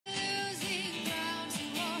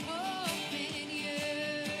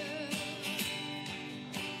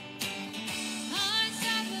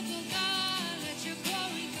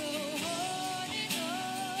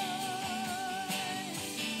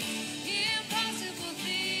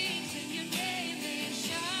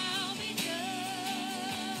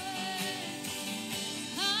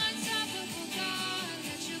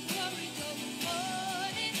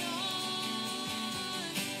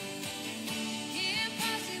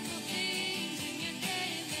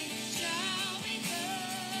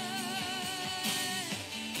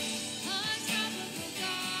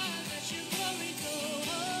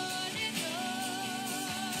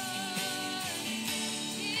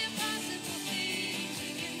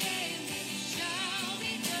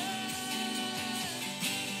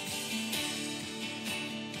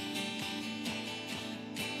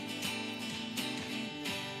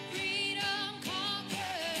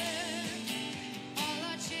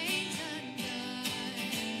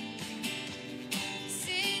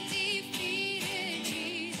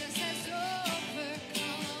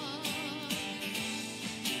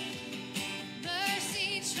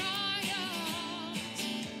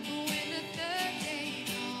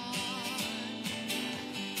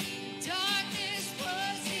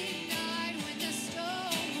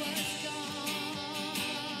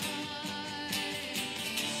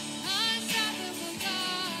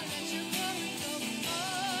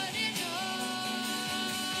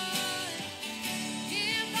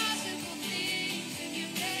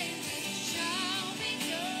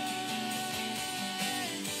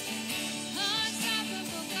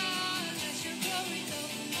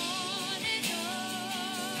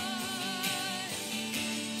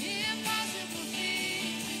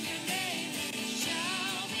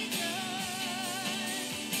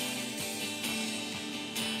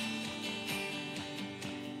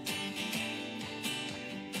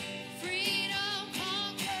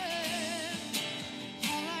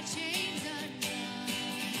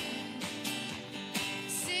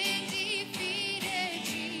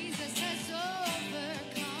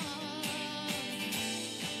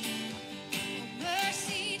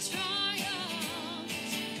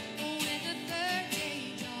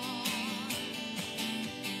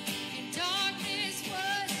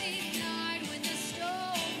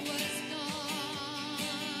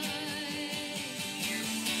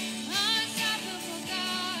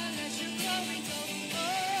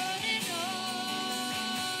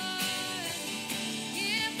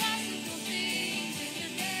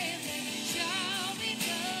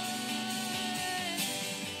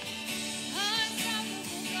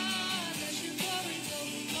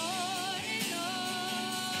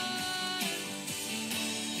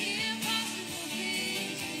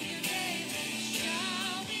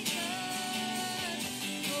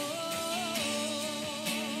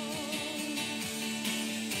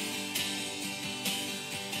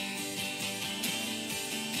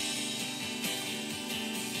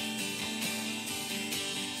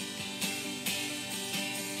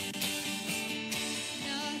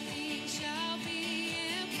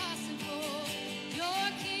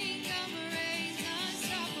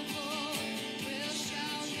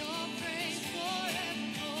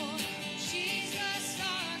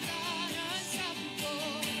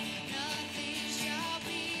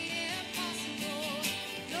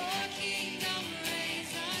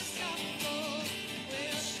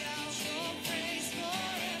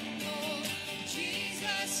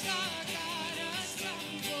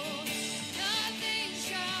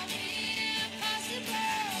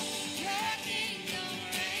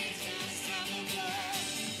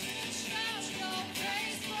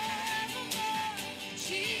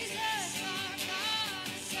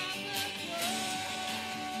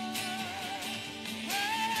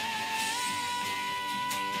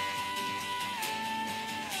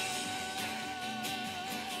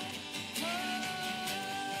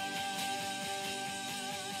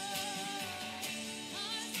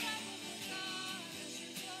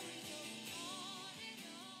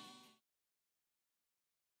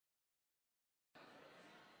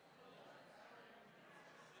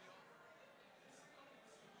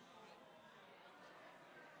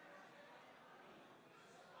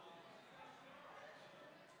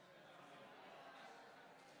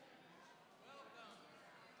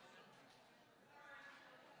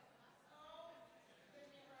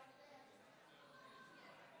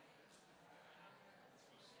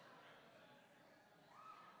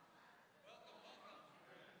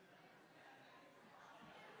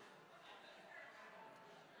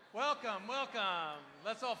Welcome, welcome.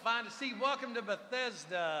 Let's all find a seat. Welcome to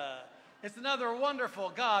Bethesda. It's another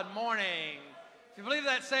wonderful God morning. If you believe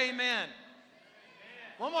that, say amen. Amen.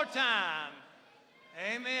 One more time.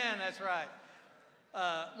 Amen, that's right.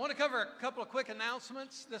 I want to cover a couple of quick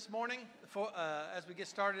announcements this morning as we get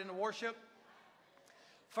started into worship.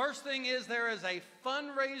 First thing is there is a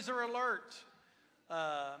fundraiser alert.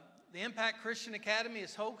 The Impact Christian Academy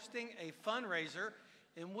is hosting a fundraiser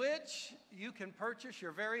in which you can purchase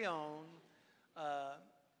your very own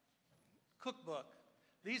cookbook.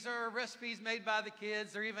 These are recipes made by the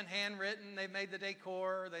kids. They're even handwritten. They made the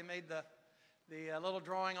decor. They made the little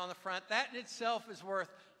drawing on the front. That in itself is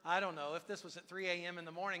worth, I don't know, if this was at 3 a.m. in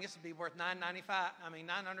the morning, this would be worth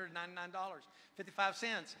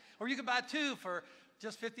 $999.55. Or you could buy two for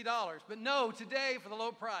just $50. But no, today for the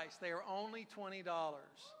low price, they are only $20. $20,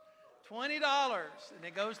 and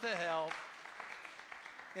it goes to help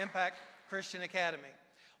Impact Christian Academy.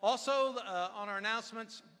 Also, on our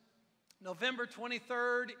announcements, November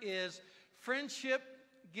 23rd is Friendsgiving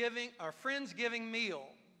meal.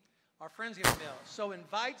 Our Friendsgiving meal. So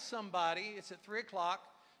invite somebody. It's at 3 o'clock.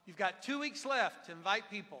 You've got 2 weeks left to invite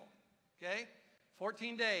people. Okay?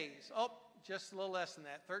 14 days. Oh, just a little less than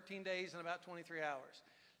that. 13 days and about 23 hours.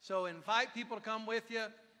 So invite people to come with you.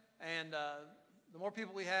 And the more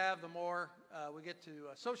people we have, the more we get to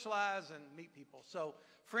socialize and meet people. So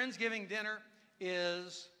Friendsgiving dinner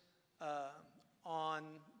is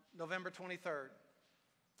on November 23rd.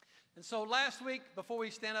 And so last week, before we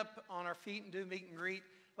stand up on our feet and do meet and greet,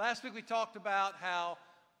 last week we talked about how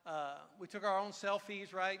we took our own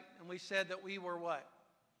selfies, right? And we said that we were what?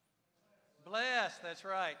 Blessed, that's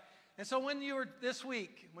right. And so when you were, this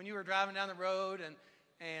week, when you were driving down the road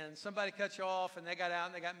and somebody cut you off and they got out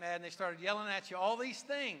and they got mad and they started yelling at you, all these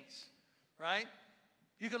things, right?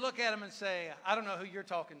 You could look at them and say, I don't know who you're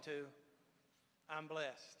talking to. I'm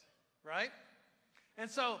blessed, right?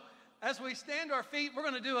 And so as we stand to our feet, we're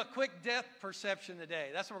going to do a quick depth perception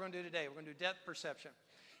today. That's what we're going to do today. We're going to do depth perception.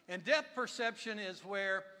 And depth perception is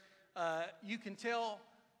where you can tell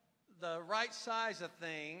the right size of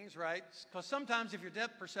things, right? Because sometimes if your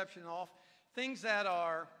depth perception is off, things that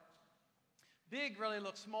are big really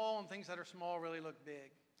look small, and things that are small really look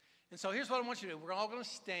big. And so here's what I want you to do. We're all going to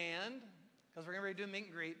stand, because we're going to do meet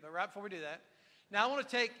and greet, but right before we do that, now I want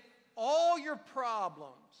to take all your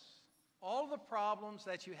problems, all the problems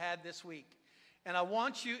that you had this week, and I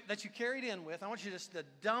want you, that you carried in with, I want you just to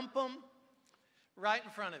dump them right in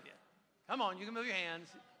front of you. Come on, you can move your hands.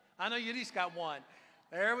 I know you at least got one.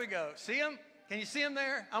 There we go. See them? Can you see them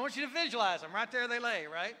there? I want you to visualize them. Right there they lay,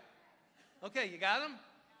 right? Okay, you got them?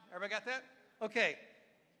 Everybody got that? Okay.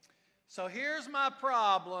 So here's my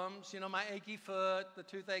problems. You know, my achy foot, the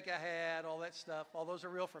toothache I had, all that stuff. All those are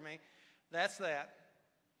real for me. That's that.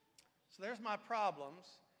 So there's my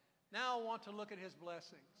problems. Now I want to look at his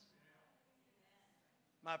blessings.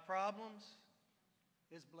 My problems,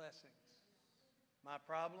 his blessings. My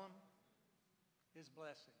problem, his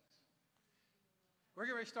blessings. We're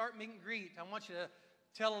going to start meet and greet. I want you to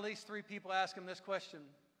tell at least 3 people, ask them this question.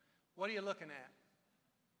 What are you looking at?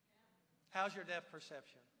 How's your depth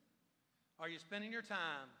perception? Are you spending your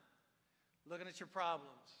time looking at your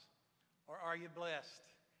problems? Or are you blessed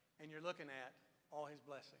and you're looking at all his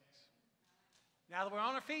blessings? Now that we're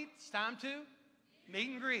on our feet, it's time to meet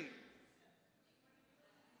and greet.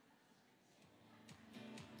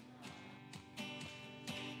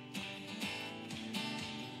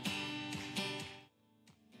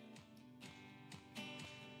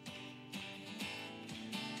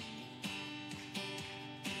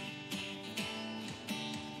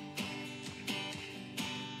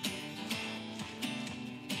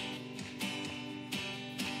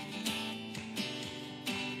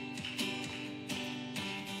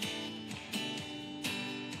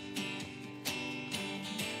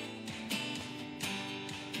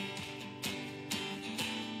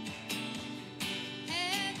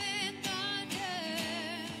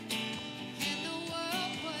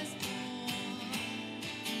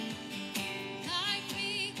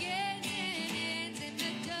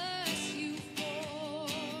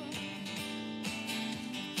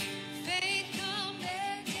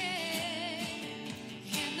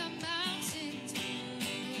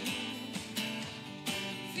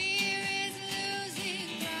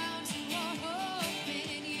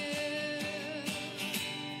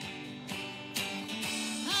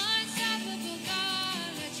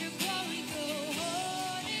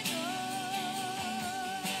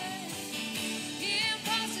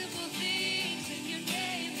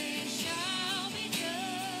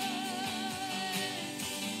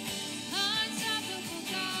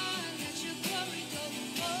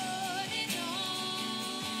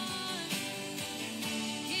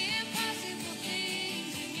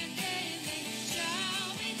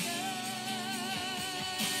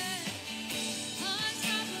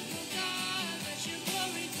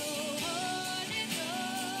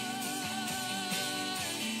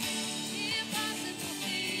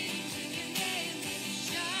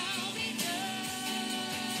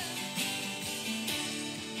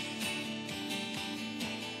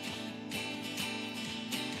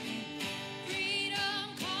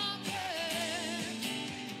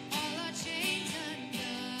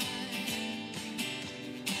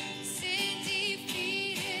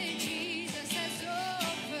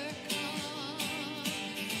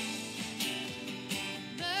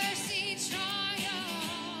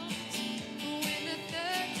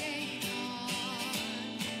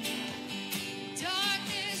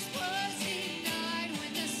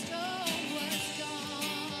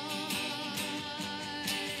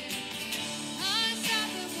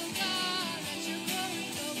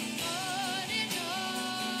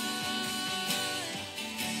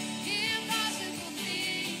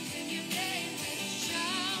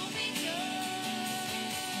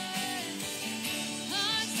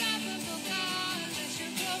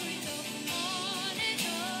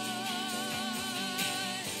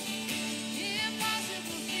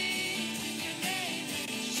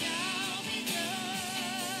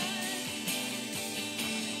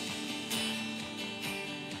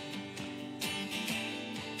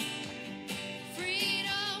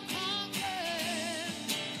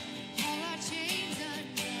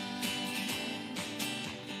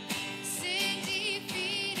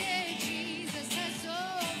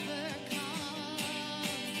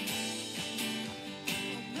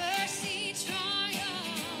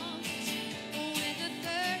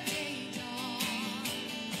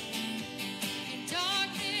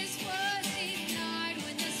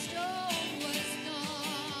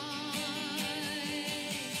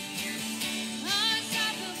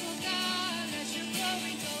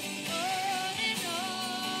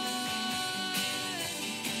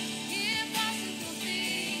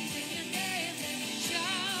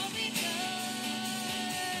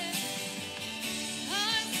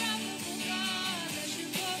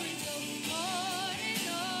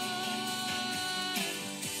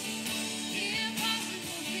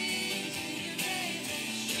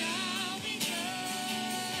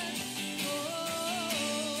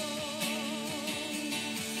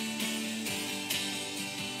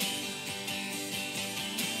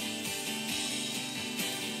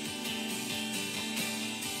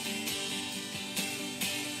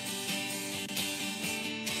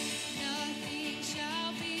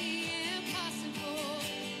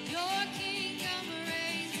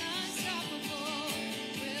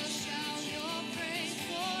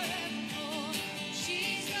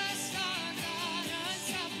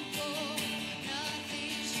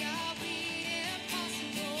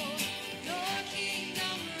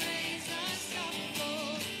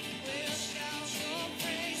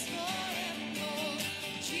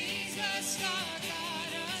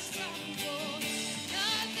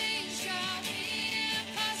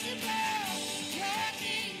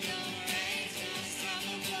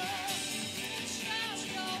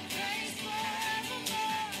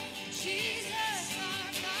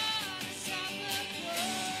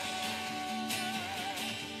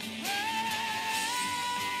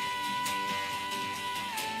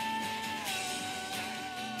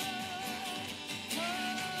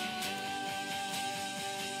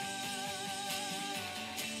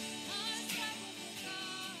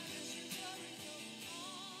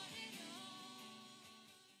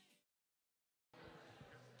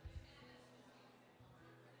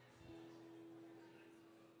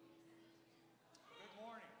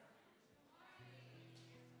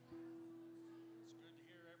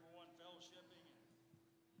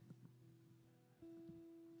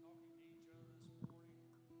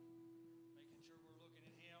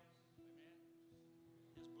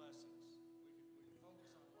 blessings. We can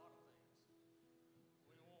focus on a lot of things.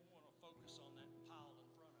 We don't want to focus on that pile in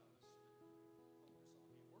front of us. Focus on Him.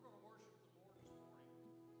 We're going to worship the Lord this morning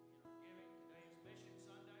in our giving. Today is Mission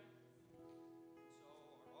Sunday. So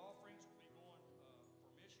our offerings will be going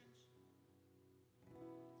for missions. And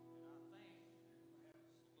I think we'll have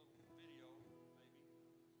a little video, maybe.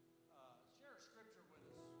 Share a scripture with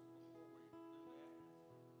us before we do that.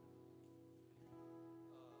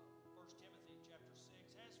 1 Timothy chapter 6.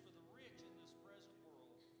 As for the rich in this present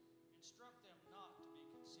world, instruct them not to be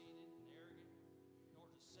conceited and arrogant, nor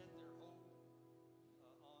to set their hope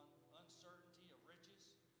on uncertainty of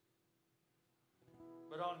riches,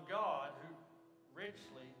 but on God, who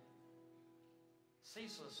richly,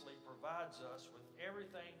 ceaselessly provides us with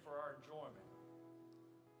everything for our enjoyment.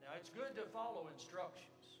 Now, it's good to follow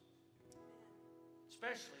instructions,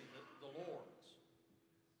 especially the Lord's.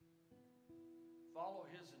 Follow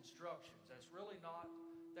His instructions. That's really a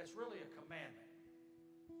commandment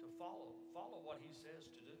to follow. Follow what He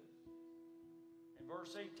says to do. In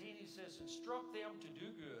verse 18, He says, instruct them to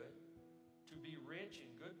do good, to be rich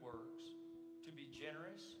in good works, to be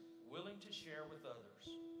generous, willing to share with others.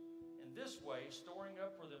 In this way, storing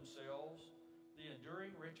up for themselves the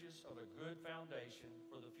enduring riches of a good foundation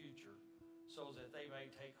for the future, so that they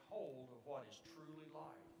may take hold of what is truly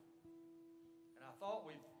life. And I thought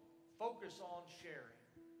we'd focus on sharing.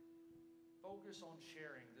 Focus on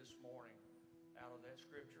sharing this morning out of that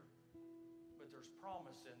scripture. But there's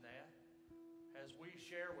promise in that. As we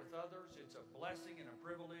share with others, it's a blessing and a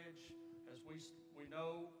privilege. As we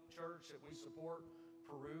know, church, that we support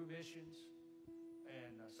Peru missions.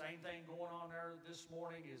 And same thing going on there this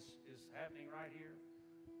morning is happening right here.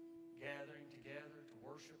 Gathering together to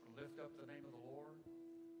worship and lift up the name of the Lord.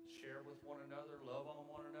 Share with one another, love on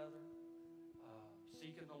one another.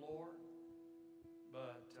 Seeking the Lord.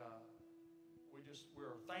 But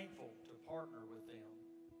we're thankful to partner with them.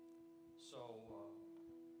 So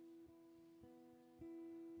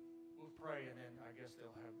we'll pray, and then I guess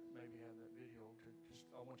they'll maybe have that video.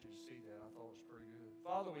 I want you to see that. I thought it was pretty good.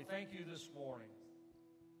 Father, we thank you this morning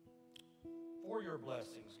for your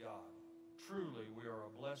blessings, God. Truly, we are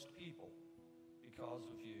a blessed people because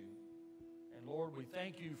of you. And Lord, we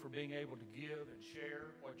thank you for being able to give and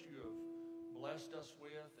share what you have blessed us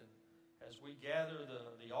with. And as we gather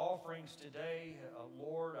the offerings today,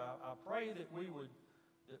 Lord, I pray that you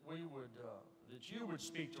would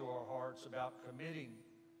speak to our hearts about committing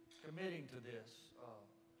to this,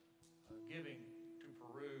 giving to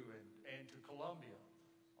Peru and to Colombia.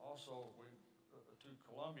 Also, to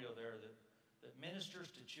Colombia there that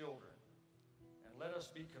ministers to children. And let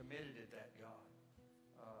us be committed at that, God,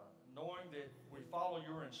 knowing that we follow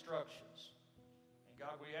your instructions. And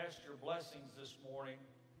God, we ask your blessings this morning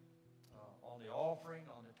on the offering,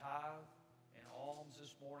 on the tithe, and alms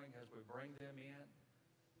this morning as we bring them in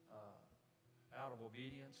out of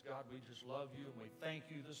obedience. God, we just love you and we thank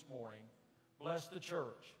you this morning. Bless the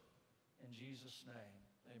church. In Jesus' name,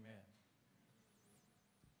 amen.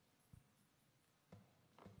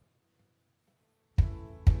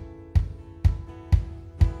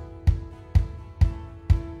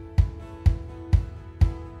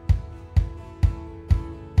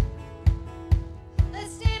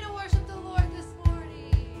 Let's stand and worship the Lord this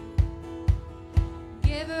morning.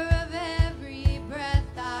 Giver of every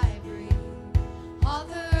breath I breathe,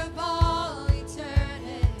 author of all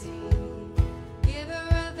eternity, giver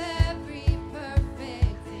of every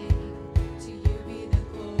perfect thing.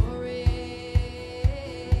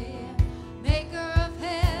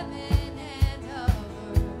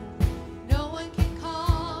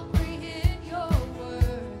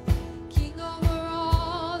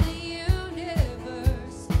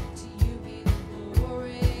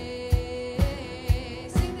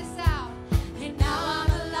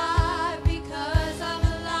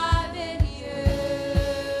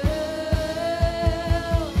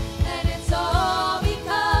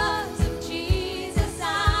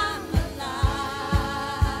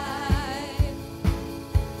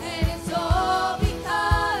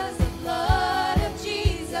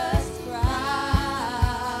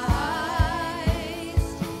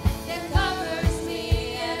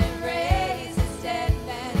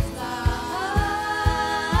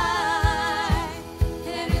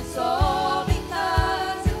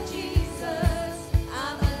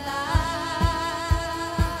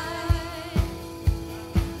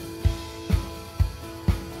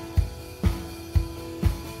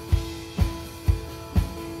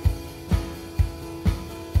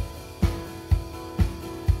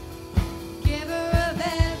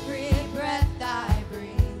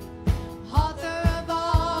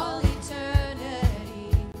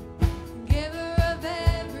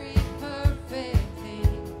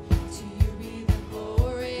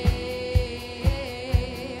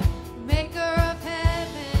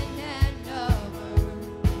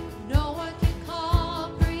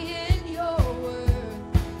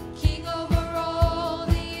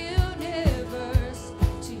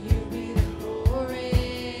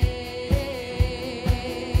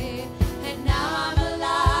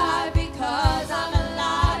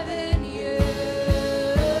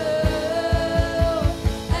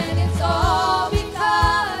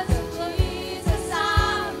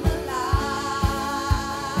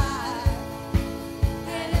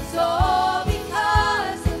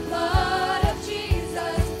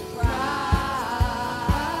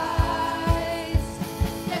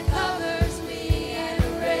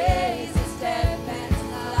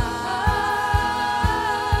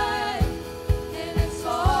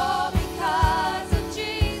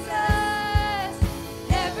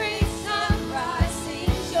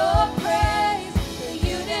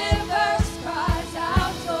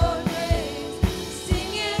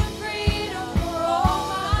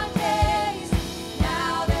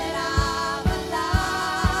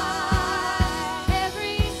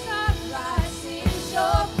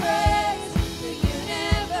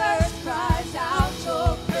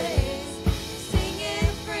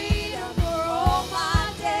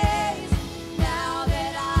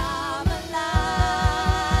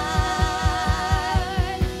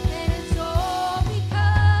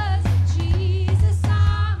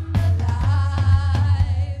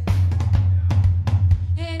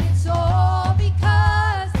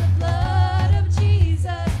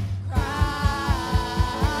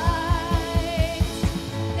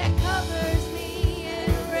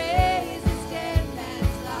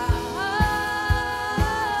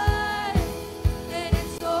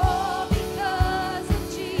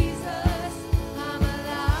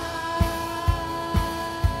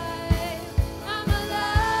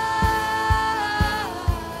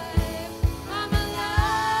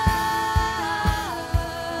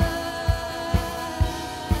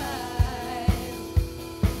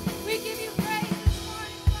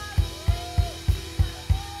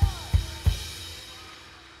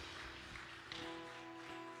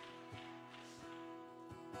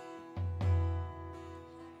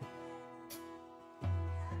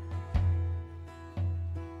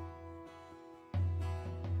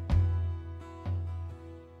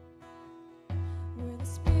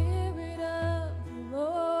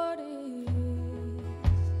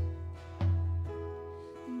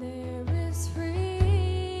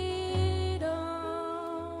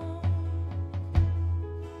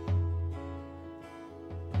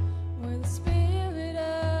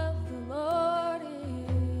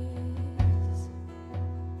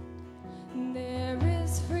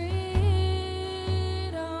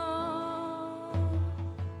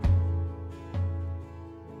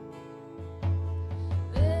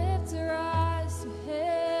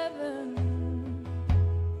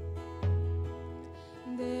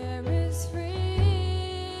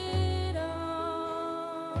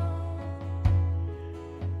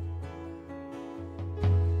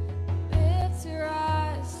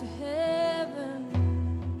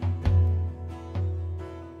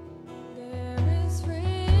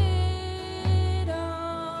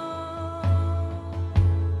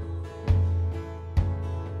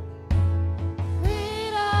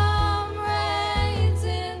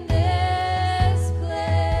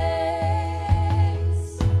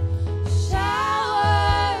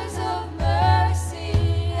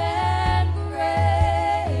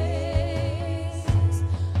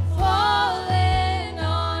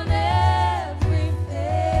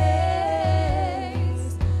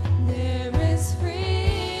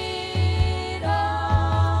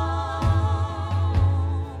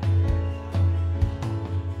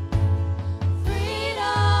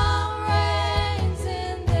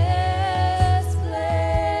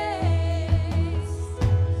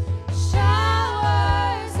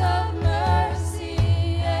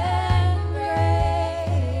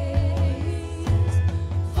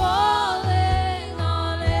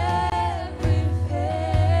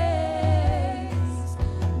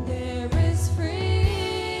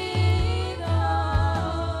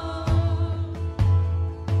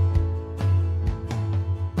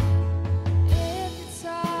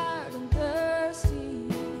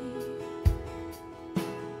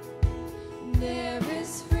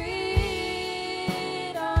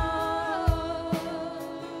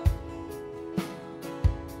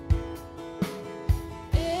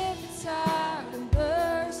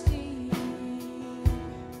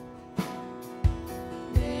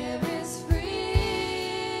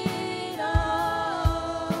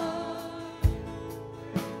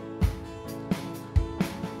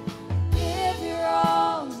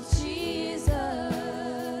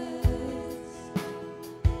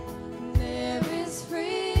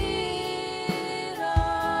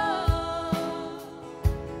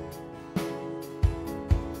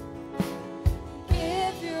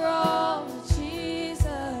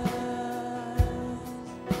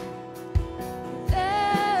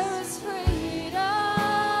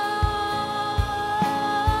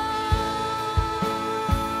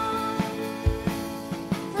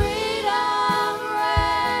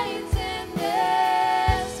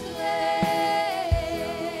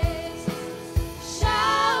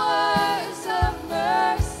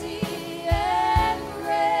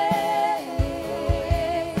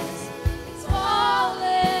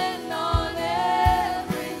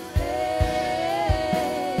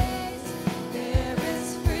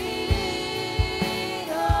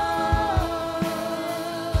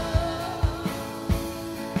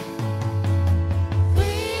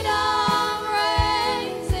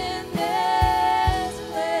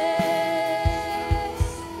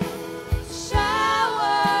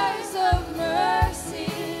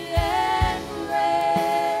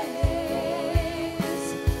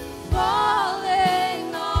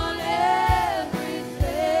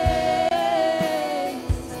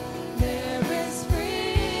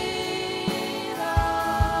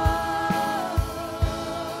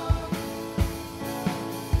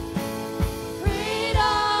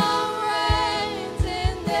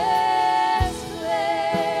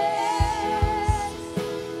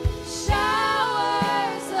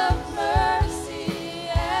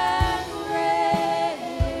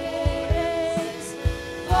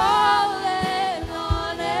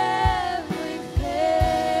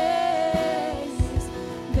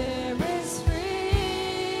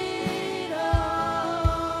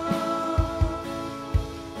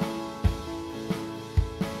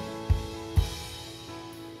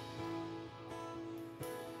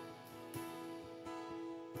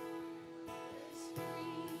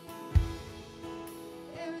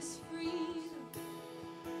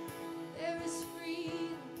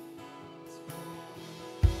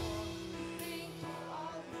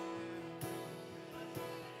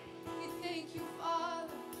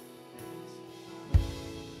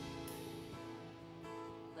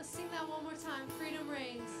 more time. Freedom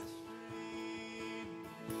reigns.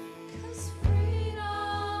 'Cause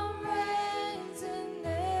freedom reigns in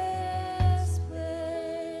this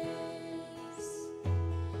place.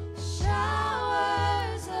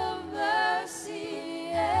 Showers of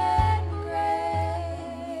mercy and grace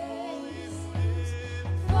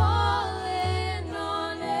falling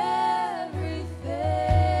on every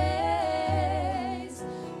face.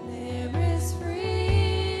 There is freedom.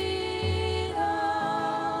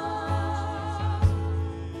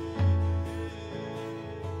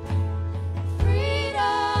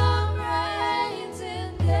 Freedom reigns in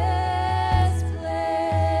this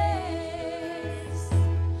place.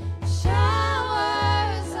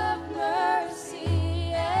 Showers of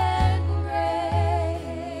mercy and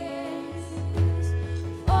grace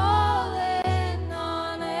falling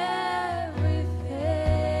on every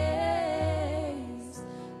face.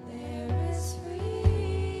 There is freedom.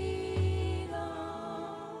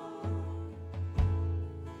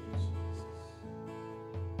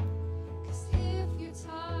 'Cause if you're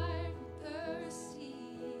tired and thirsty,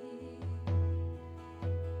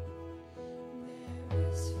 there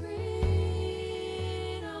is freedom.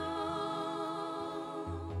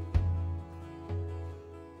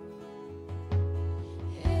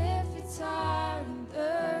 If you're tired and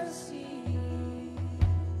thirsty,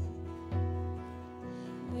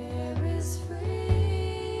 there is freedom.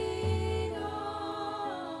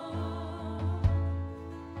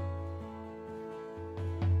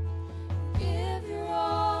 Give your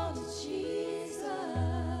all to Jesus.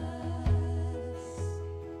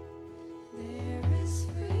 There is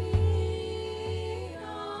freedom.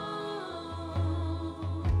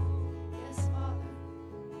 Yes, Father.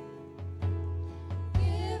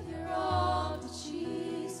 Give your all to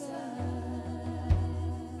Jesus.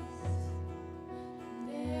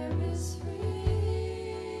 There is freedom.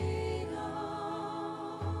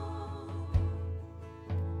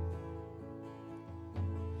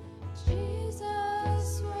 Jesus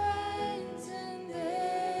reigns in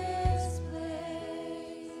this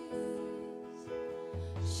place.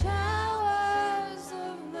 Showers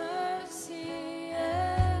of mercy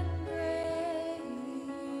and grace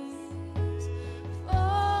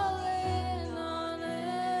falling on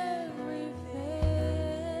every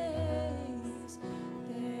face.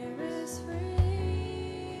 There is freedom.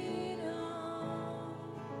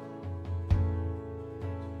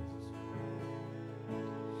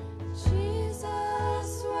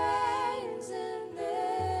 Jesus reigns in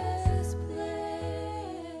this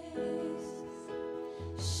place.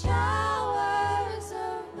 Showers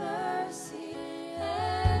of mercy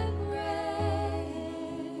and grace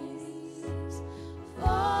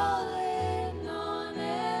falling on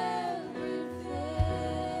every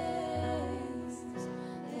face.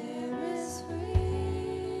 There is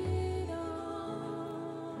freedom.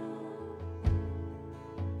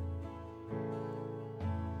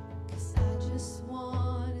 'Cause I just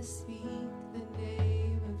want to speak the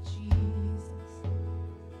name of Jesus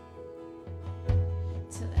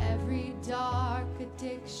till every dark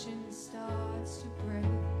addiction starts to break,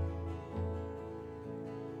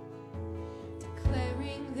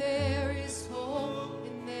 declaring there is hope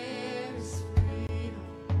and there is freedom.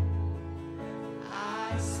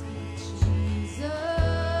 I speak Jesus.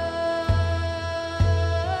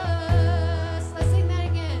 Let's sing that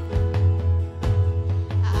again.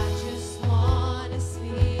 I just want to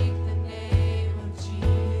speak the name of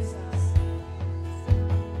Jesus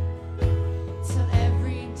till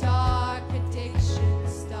every dark addiction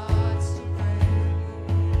starts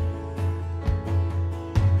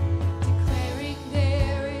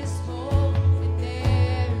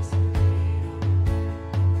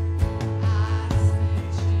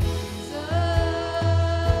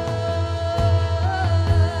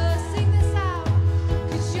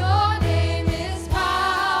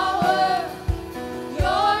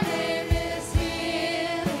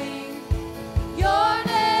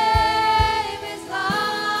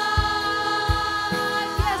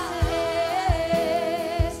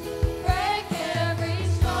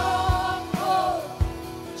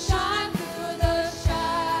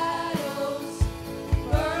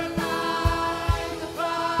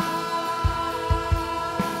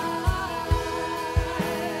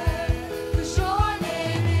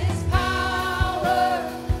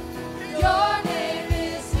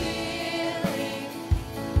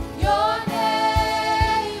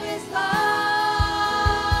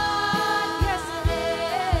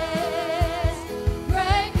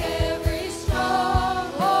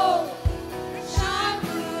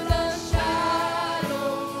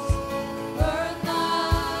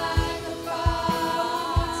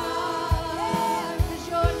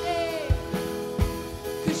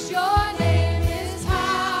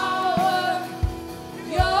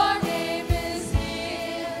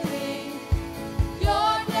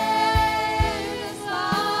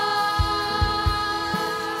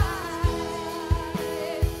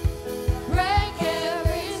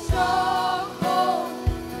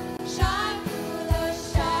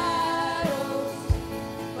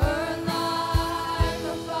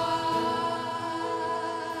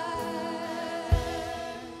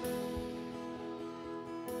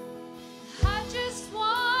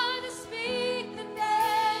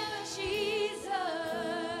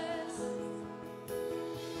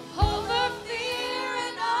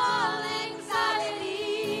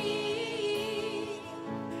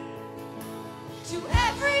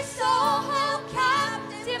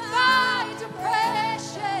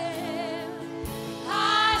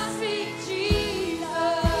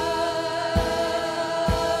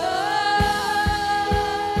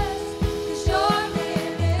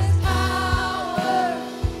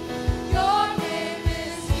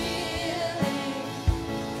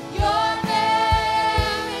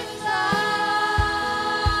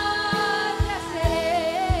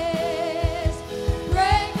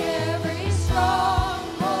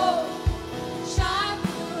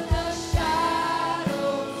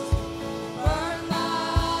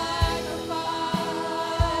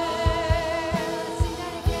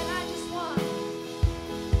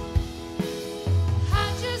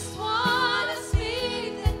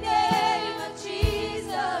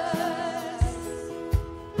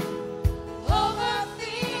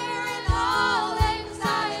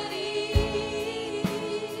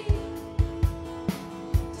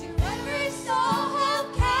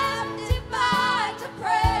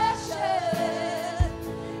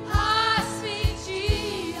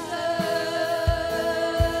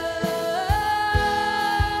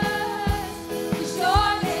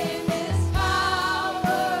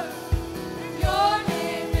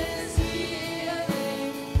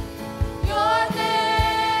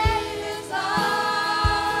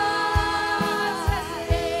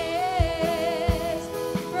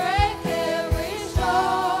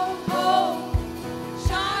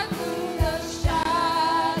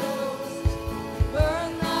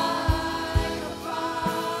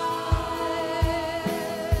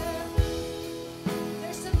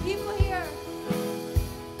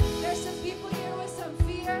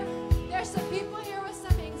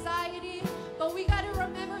But we got to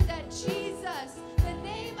remember that Jesus, the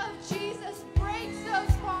name of Jesus breaks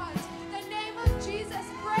those bonds. The name of Jesus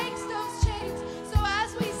breaks those chains. So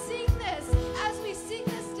as we sing this,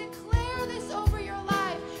 declare this over your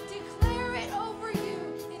life. Declare it over you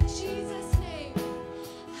in Jesus' name.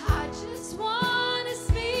 I just want to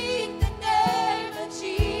speak the name of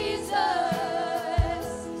Jesus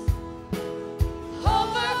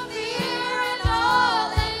over fear and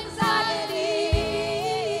all anxiety.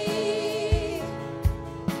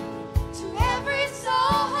 To every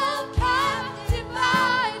soul held captive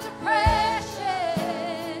by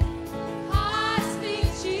depression, I speak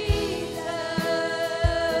Jesus.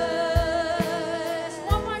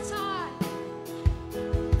 One more time.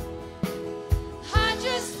 I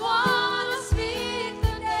just want to speak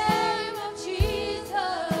the name of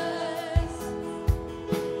Jesus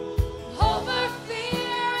over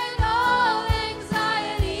fear and all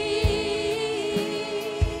anxiety.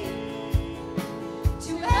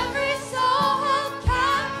 To every soul held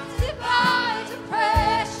captive by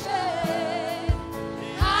depression,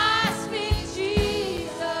 I speak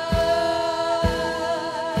Jesus.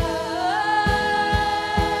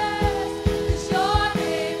 'Cause your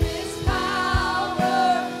name is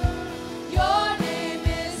power, your name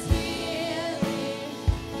is healing,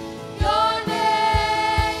 your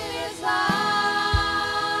name is life.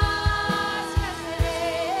 Yes,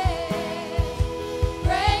 it is.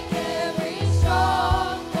 Break every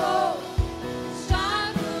stronghold,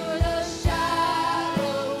 shine through the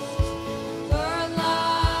shadows, burn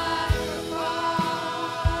like a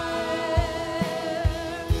fire.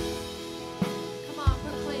 Come on,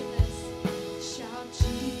 proclaim this. Shout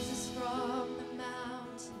Jesus from the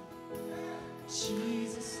mountain,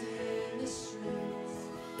 Jesus in the streets,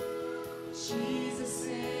 Jesus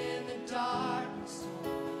in the darkness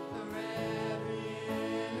for every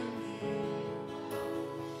enemy.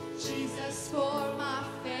 Jesus for my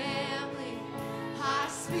family, I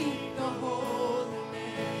speak the holy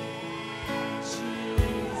name.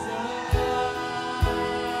 Jesus.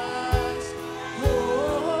 Oh,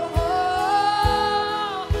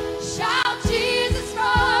 shout Jesus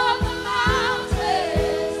from the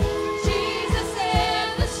mountains, Jesus in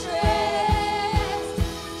the streets,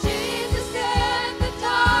 Jesus in the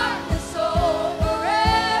darkness over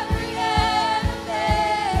every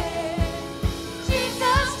enemy.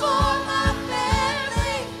 Jesus for my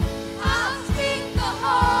family, I speak the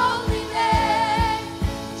holy name.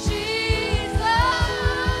 Jesus.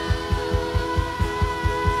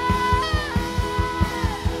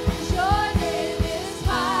 Your name is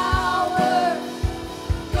power,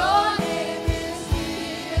 your name is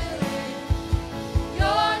healing,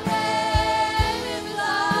 your name is life.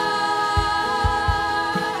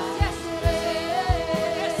 Yes, it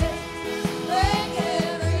is. Break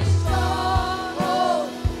every stronghold,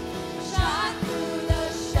 shine through the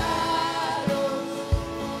shadows,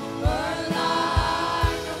 burn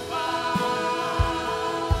like a fire.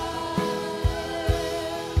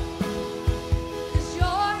 'Cause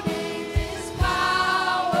your name is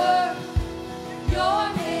power,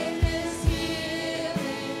 your name is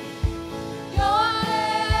healing, your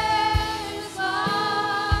name is life.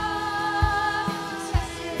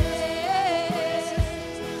 Yes, it is.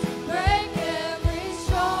 Break every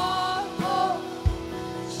stronghold,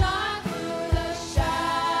 shine through the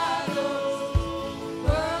shadows,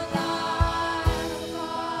 burn like a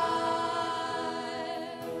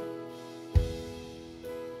fire.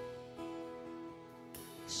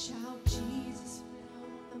 Shout Jesus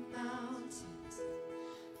from the mountains,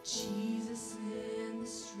 Jesus in the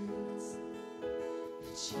streets,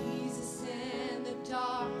 Jesus in the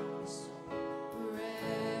darkness for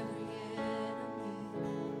every enemy.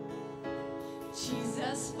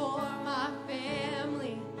 Jesus for my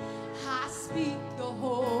family, I speak the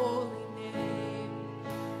holy name.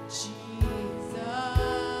 Jesus.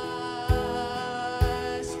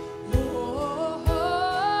 Oh,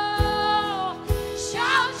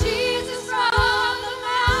 shout Jesus from the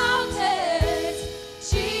mountains,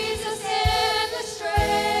 Jesus in the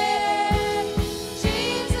streets,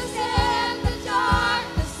 Jesus in the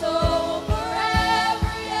darkness over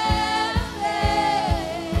every enemy.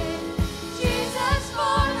 Jesus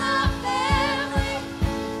for my family,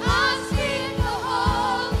 I speak the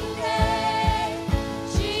holy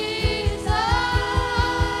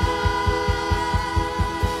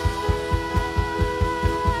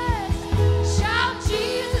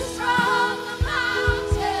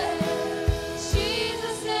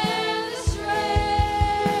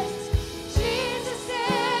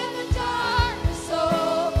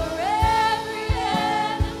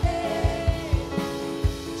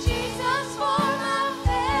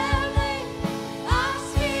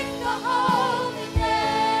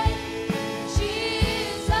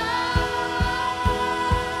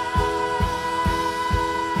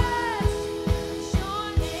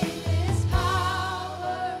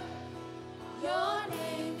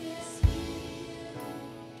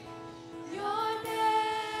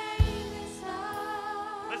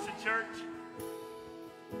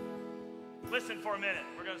Listen for a minute.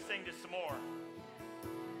 We're going to sing just some more.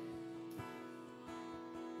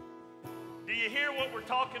 Do you hear what we're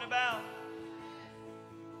talking about?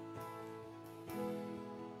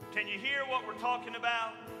 Can you hear what we're talking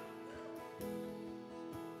about?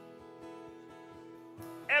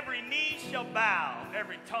 Every knee shall bow,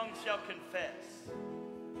 every tongue shall confess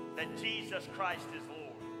that Jesus Christ is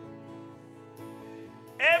Lord.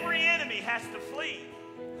 Every enemy has to flee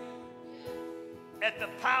at the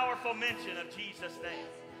powerful mention of Jesus' name.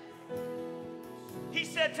 He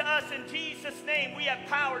said to us, in Jesus' name, we have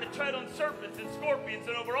power to tread on serpents and scorpions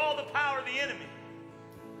and over all the power of the enemy.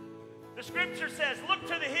 The scripture says, look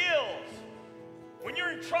to the hills. When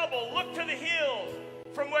you're in trouble, look to the hills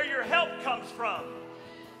from where your help comes from.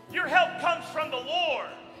 Your help comes from the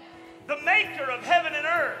Lord, the maker of heaven and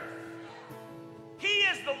earth. He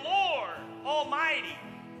is the Lord Almighty.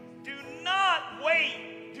 Do not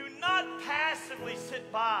wait. Do not passively sit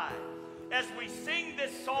by as we sing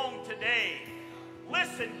this song today.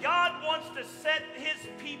 Listen, God wants to set his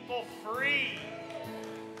people free.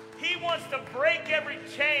 He wants to break every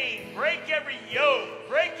chain, break every yoke,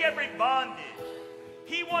 break every bondage.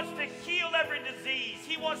 He wants to heal every disease.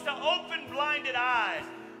 He wants to open blinded eyes,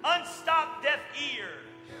 unstop deaf ears.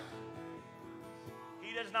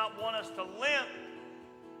 He does not want us to limp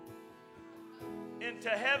into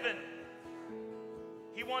heaven.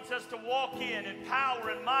 He wants us to walk in power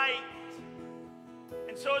and might.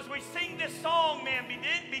 And so as we sing this song, man,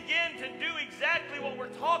 begin to do exactly what we're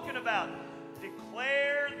talking about.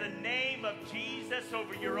 Declare the name of Jesus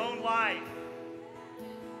over your own life.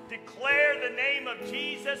 Declare the name of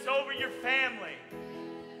Jesus over your family.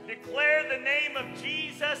 Declare the name of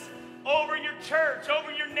Jesus over your church,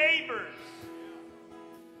 over your neighbors.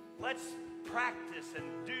 Let's practice and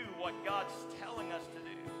do what God's telling us to do.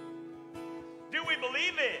 Do we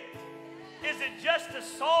believe it? Is it just a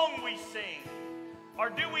song we sing? Or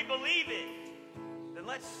do we believe it? Then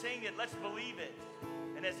let's sing it, let's believe it.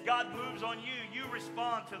 And as God moves on you, you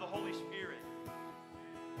respond to the Holy Spirit.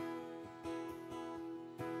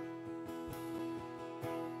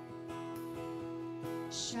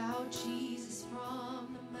 Shout Jesus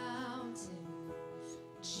from the mountain,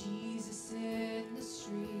 Jesus in the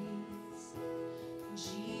streets,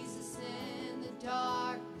 Jesus in the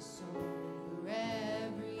darkness over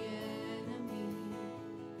every enemy,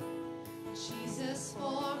 Jesus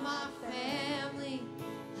for my family,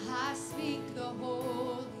 I speak the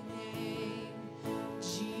holy name,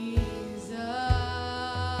 Jesus.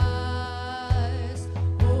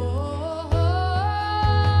 Oh,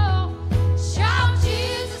 shout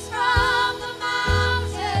Jesus from the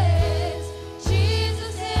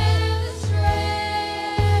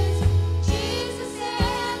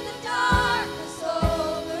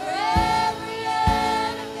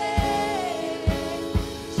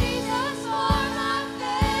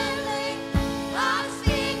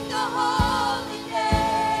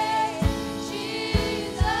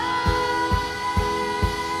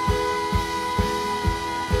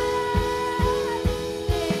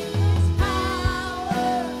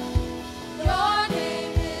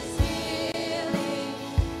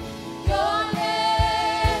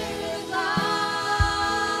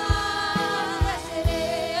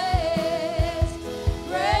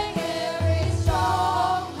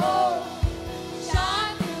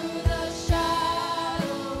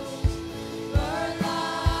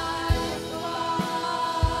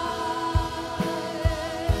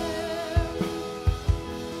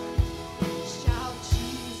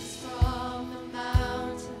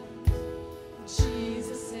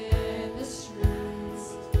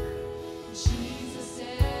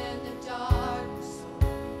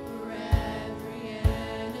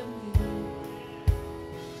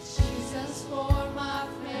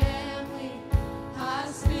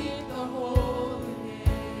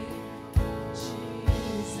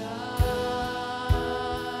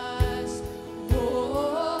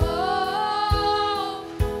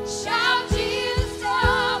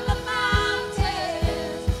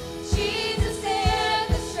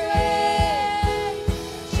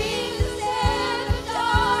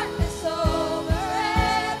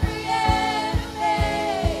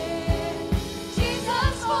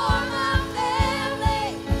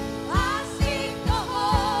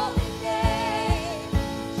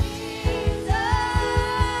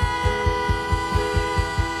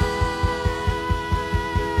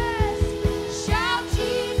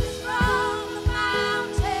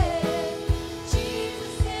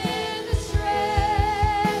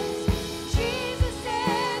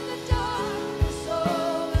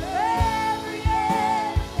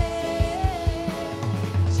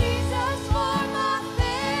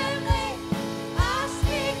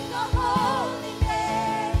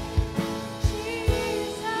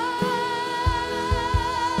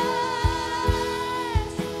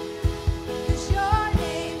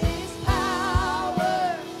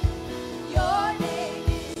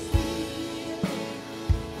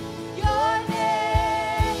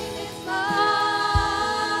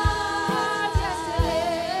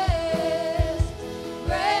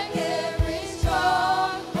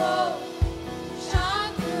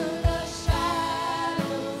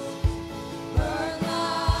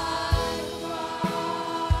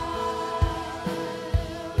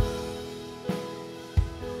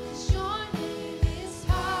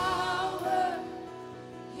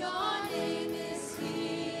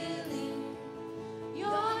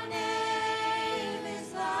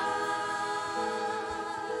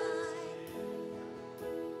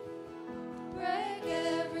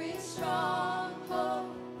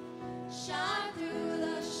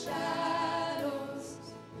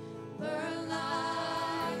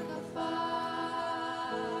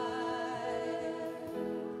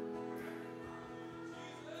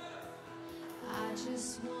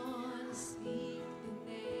just want to speak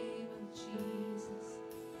the name of Jesus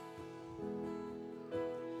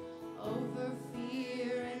over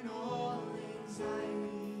fear and all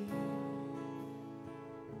anxiety.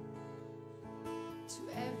 To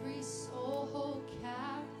every soul hold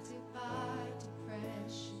captive by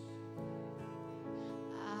depression,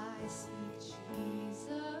 I speak Jesus.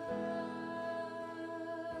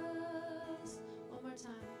 One more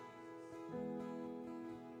time.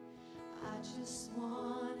 I just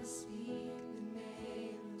want to speak the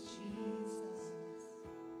name of Jesus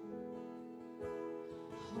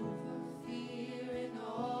over fear and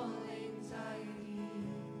all anxiety.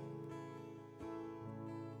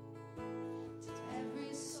 To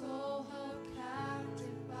every soul held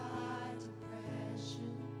captive by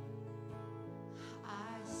depression, I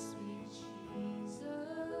speak Jesus.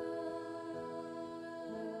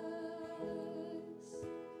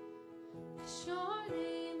 'Cause your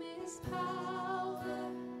name is power,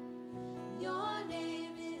 your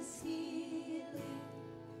name is healing,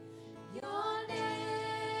 your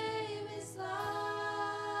name is life.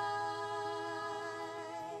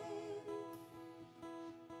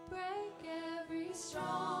 Break every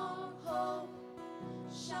stronghold,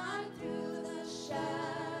 shine through the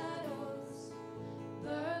shadows,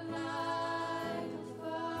 burn like a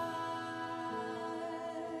fire.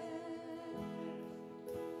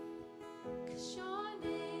 'Cause your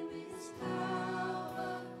name is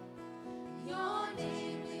power, your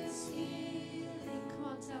name is healing. Come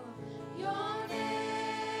on, tell them. Your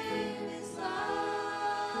name is life.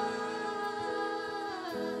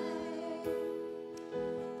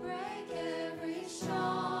 Break every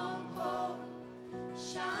stronghold,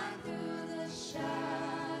 shine through the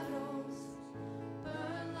shadows,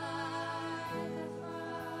 burn like a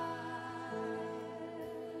fire.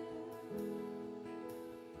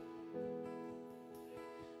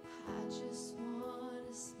 I just want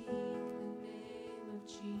to speak the name of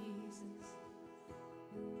Jesus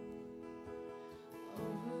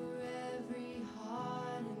over every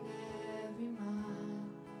heart and every mind.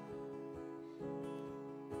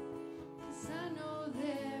 'Cause I know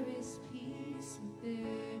there is peace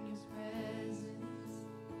within your presence.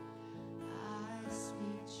 I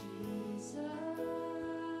speak Jesus.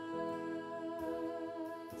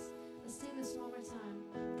 Let's sing this one more time.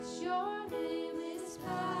 'Cause your name is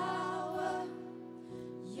power,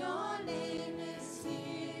 your name is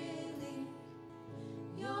healing,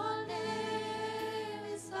 your name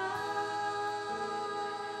is life.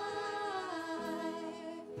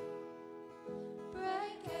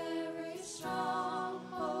 Break every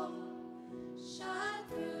stronghold, shine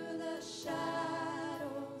through the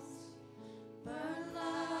shadows, burn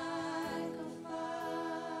like a fire.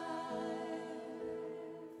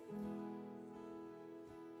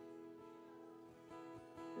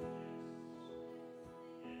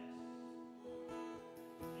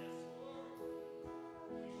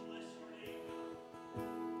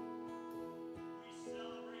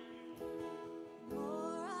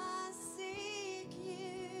 More I seek you,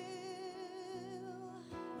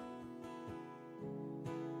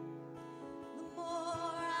 the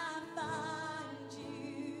more I find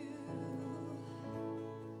you,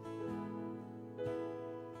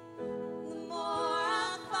 the more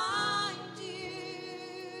I find you,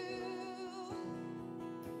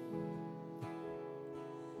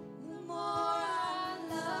 the more I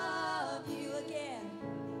love you again.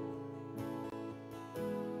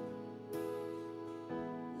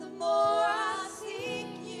 The more I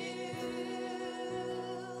seek you,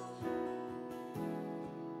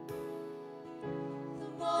 the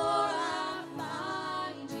more I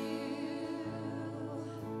find you,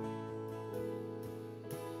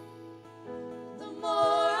 the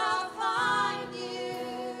more I find you,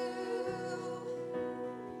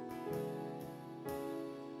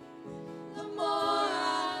 the more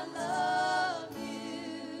I love you.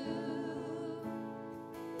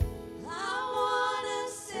 I wanna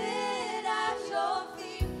sit at your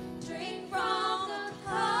feet, drink from the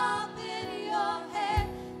cup in your hand,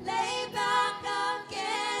 lay back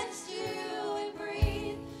against you and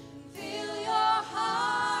breathe, feel your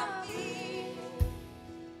heartbeat.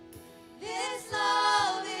 This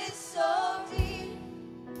love is so deep,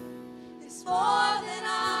 it's more than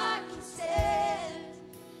I can stand.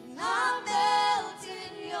 And I melt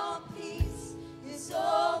in your peace, it's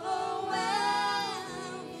overwhelming.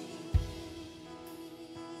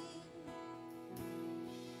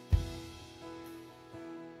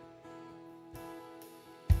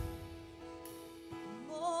 The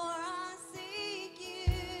more I seek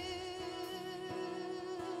you,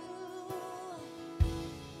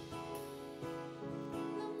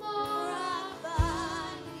 the more I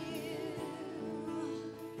find you.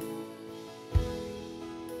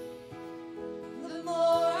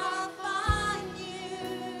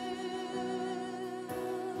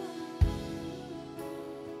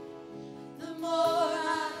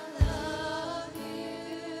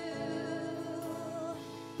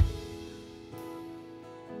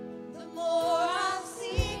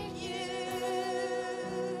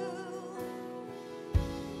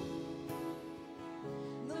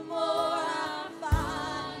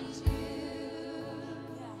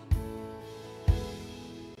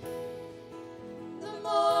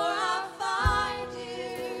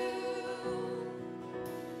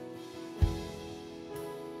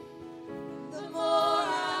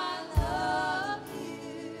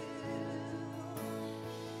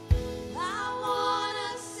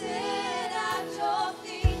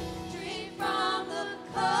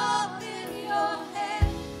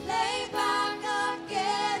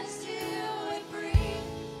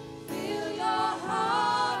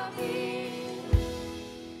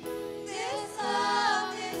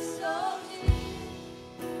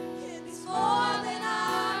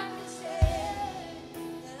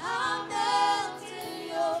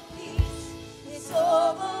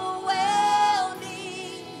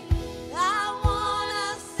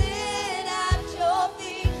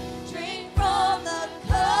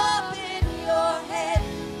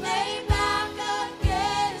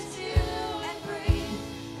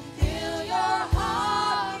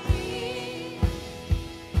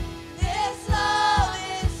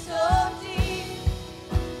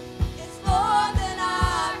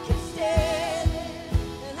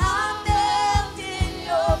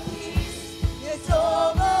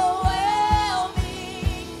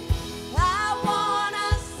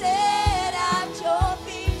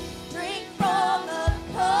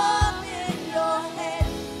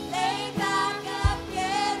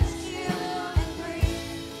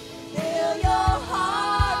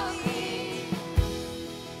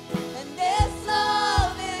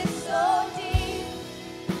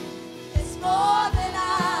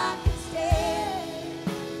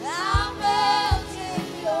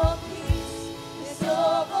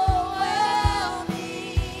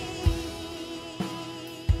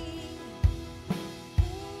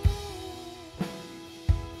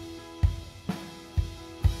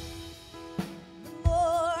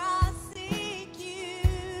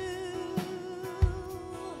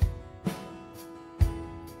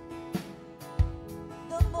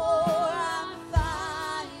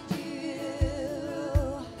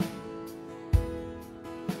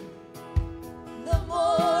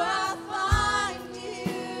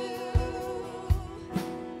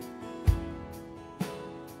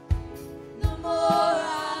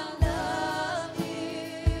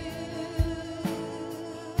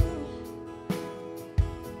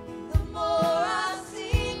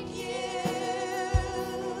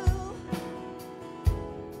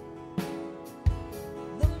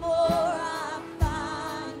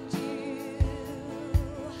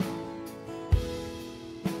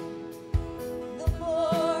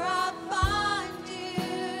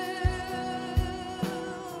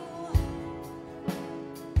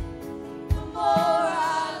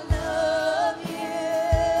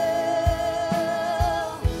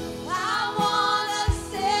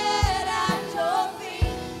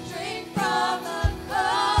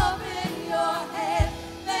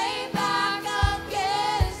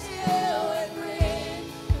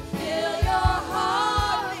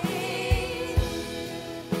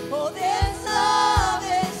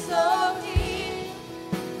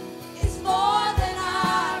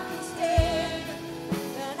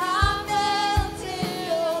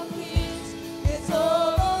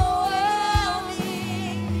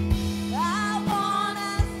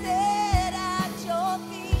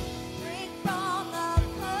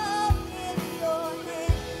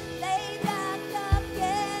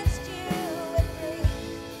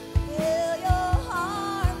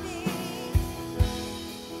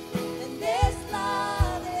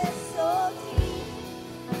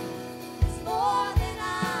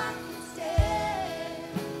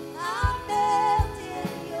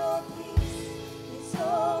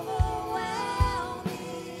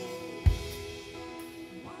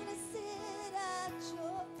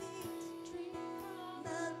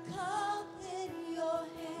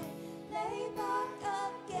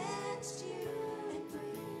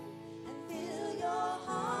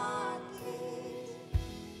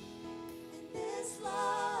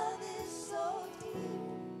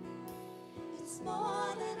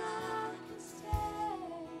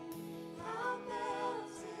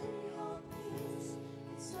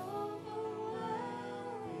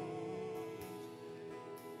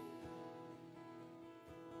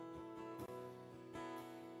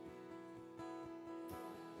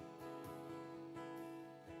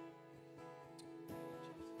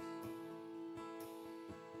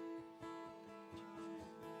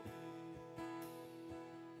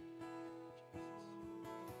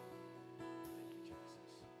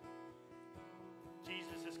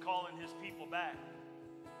 calling his people back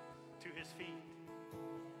to his feet.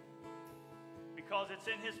 Because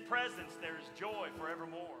it's in his presence there is joy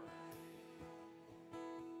forevermore.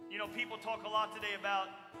 You know, people talk a lot today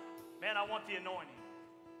about, man, I want the anointing.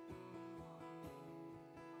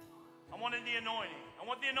 I wanted the anointing. I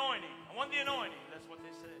want the anointing. I want the anointing. That's what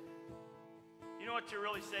they say. You know what you're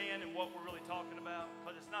really saying and what we're really talking about?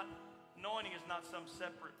 Because it's not, anointing is not some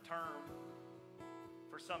separate term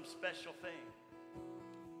for some special thing.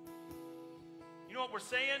 You know what we're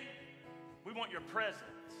saying? We want your presence.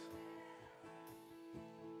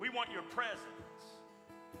 We want your presence.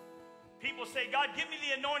 People say, God, give me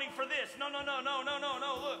the anointing for this. No.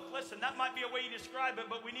 Look, listen, that might be a way you describe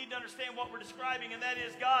it, but we need to understand what we're describing, and that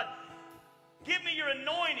is, God, give me your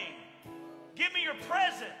anointing. Give me your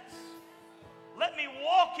presence. Let me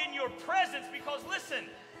walk in your presence, because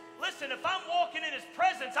listen, if I'm walking in his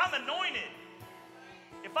presence, I'm anointed.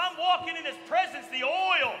 If I'm walking in his presence, the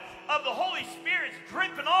oil of the Holy Spirit's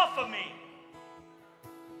dripping off of me.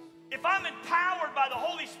 If I'm empowered by the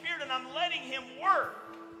Holy Spirit and I'm letting him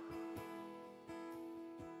work,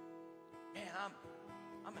 man,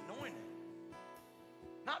 I'm anointed.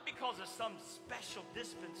 Not because of some special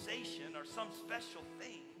dispensation or some special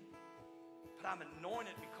thing, but I'm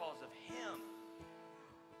anointed because of him,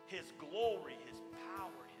 his glory, his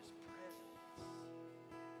power, his presence.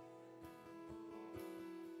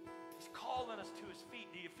 He's calling us to his feet.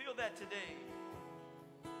 Do you feel that today?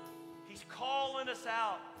 He's calling us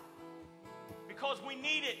out because we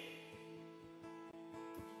need it.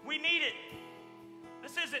 We need it.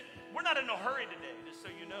 We're not in a hurry today, just so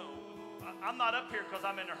you know. I'm not up here because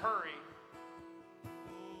I'm in a hurry.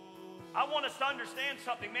 I want us to understand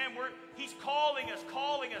something, man. He's calling us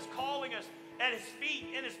at his feet,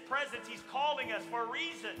 in his presence. He's calling us for a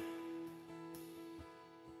reason.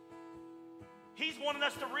 He's wanting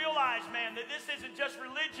us to realize, man, that this isn't just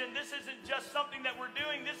religion. This isn't just something that we're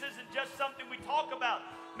doing. This isn't just something we talk about.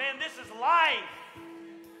 Man, this is life.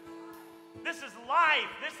 This is life.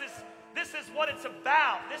 This is what it's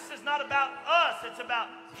about. This is not about us. It's about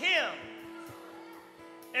him.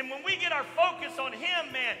 And when we get our focus on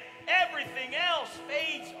him, man, everything else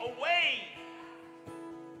fades away.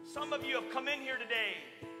 Some of you have come in here today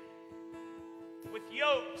with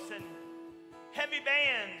yokes and heavy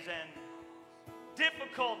bands and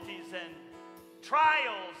difficulties and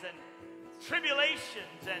trials and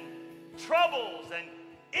tribulations and troubles and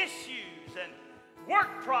issues and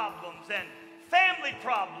work problems and family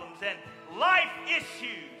problems and life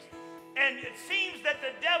issues. And it seems that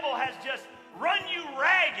the devil has just run you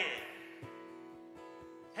ragged.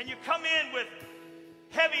 And you come in with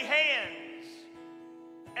heavy hands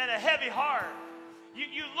and a heavy heart.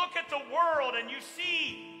 You look at the world and you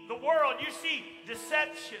see the world. You see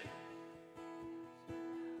deception.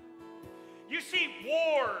 You see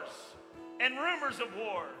wars and rumors of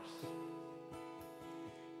wars.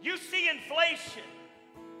 You see inflation.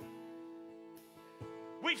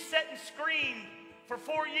 We've sat and screamed for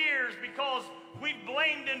 4 years because we've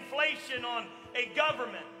blamed inflation on a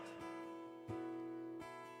government.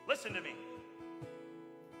 Listen to me.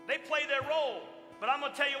 They play their role. But I'm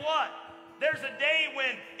going to tell you what. There's a day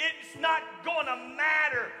when it's not going to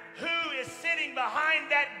matter who is sitting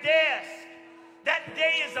behind that desk. That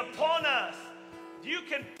day is upon us. You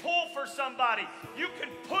can pull for somebody. You can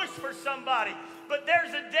push for somebody. But there's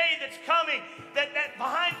a day that's coming that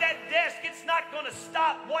behind that desk, it's not going to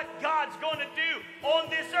stop what God's going to do on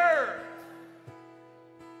this earth.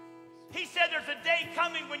 He said there's a day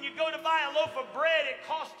coming when you go to buy a loaf of bread, it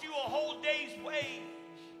costs you a whole day's wage.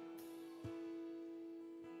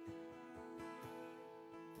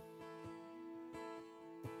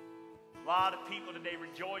 A lot of people today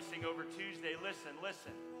rejoicing over Tuesday. Listen.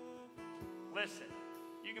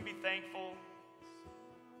 You can be thankful.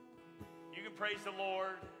 You can praise the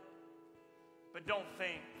Lord. But don't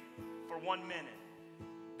think for 1 minute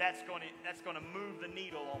that's going to move the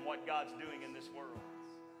needle on what God's doing in this world.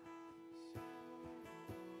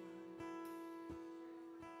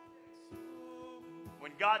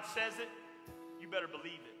 When God says it, you better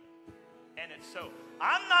believe it. And it's so.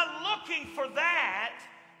 I'm not looking for that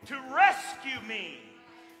to rescue me.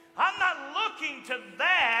 I'm not looking to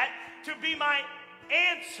that to be my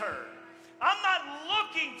answer. I'm not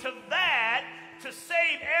looking to that to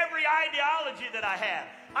save every ideology that I have.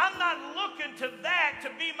 I'm not looking to that to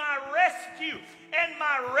be my rescue and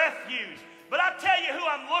my refuge. But I'll tell you who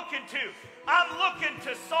I'm looking to. I'm looking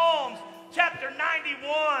to Psalms chapter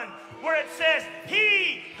 91, where it says,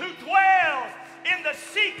 he who dwells in the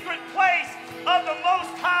secret place of the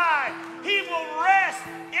Most High, he will rest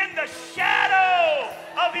in the shadow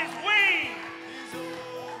of his wings.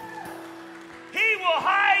 He will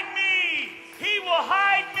hide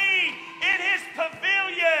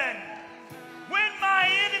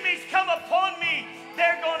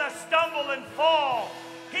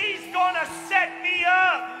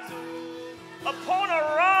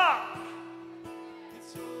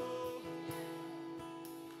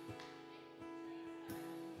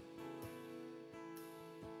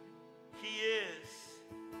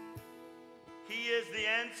He is the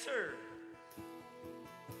answer.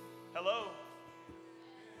 Hello?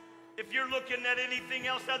 If you're looking at anything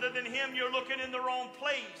else other than Him, you're looking in the wrong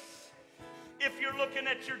place. If you're looking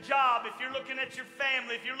at your job, if you're looking at your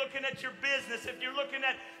family, if you're looking at your business, if you're looking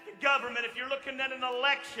at the government, if you're looking at an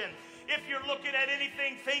election, if you're looking at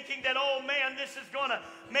anything thinking that, oh man, this is going to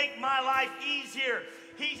make my life easier,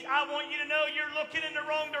 I want you to know you're looking in the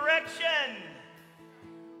wrong direction.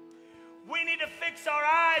 We need to fix our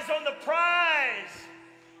eyes on the prize.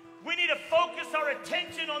 We need to focus our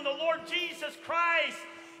attention on the Lord Jesus Christ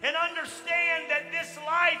and understand that this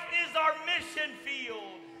life is our mission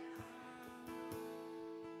field.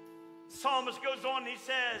 The psalmist goes on and he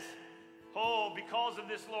says, oh, because of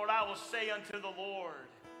this, Lord, I will say unto the Lord,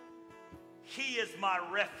 He is my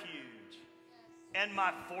refuge and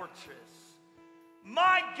my fortress.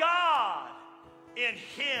 My God, in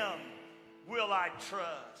Him will I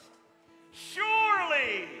trust.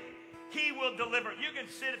 Surely He will deliver. You can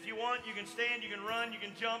sit if you want. You can stand. You can run. You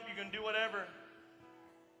can jump. You can do whatever.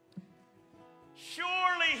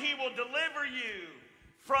 Surely He will deliver you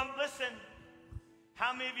from, listen,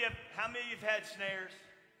 how many of you have had snares?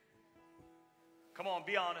 Come on,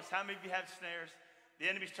 be honest. How many of you have snares? The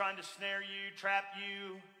enemy's trying to snare you, trap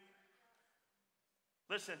you.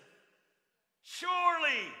 Listen,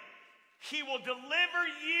 surely He will deliver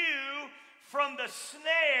you from the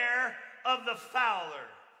snare of the fowler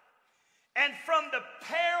and from the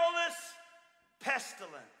perilous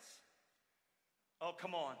pestilence. Oh,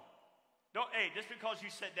 come on. Hey, just because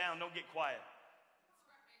you sit down, don't get quiet.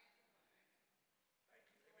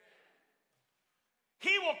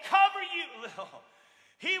 He will cover you.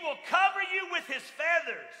 He will cover you with His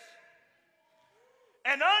feathers,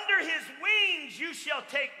 and under His wings you shall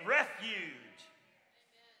take refuge.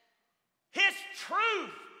 His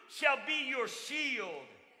truth shall be your shield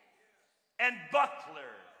and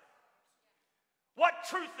buckler. What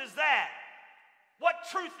truth is that? What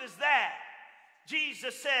truth is that?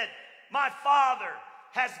 Jesus said, my Father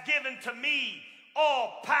has given to me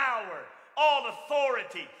all power, all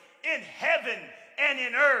authority in heaven and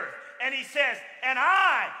in earth. And He says, and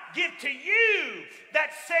I give to you that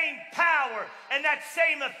same power and that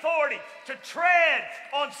same authority to tread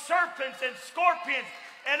on serpents and scorpions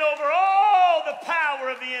and over all the power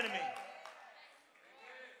of the enemy.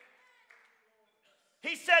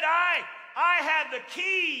 He said, I have the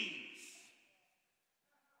keys.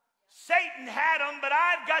 Satan had them, but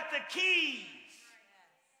I've got the keys.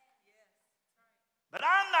 But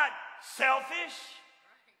I'm not selfish.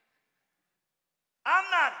 I'm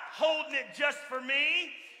not holding it just for me.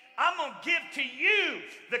 I'm going to give to you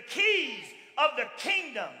the keys of the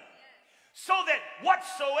kingdom so that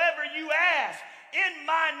whatsoever you ask in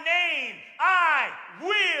my name, I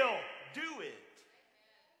will do it.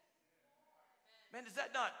 Man,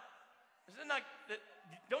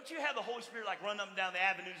 don't you have the Holy Spirit like run up and down the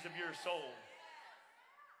avenues of your soul?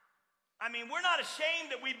 I mean, we're not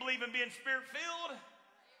ashamed that we believe in being Spirit-filled.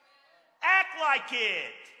 Act like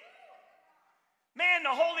it. Man,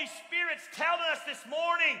 the Holy Spirit's telling us this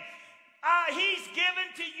morning, He's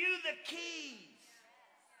given to you the keys.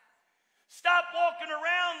 Stop walking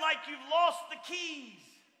around like you've lost the keys.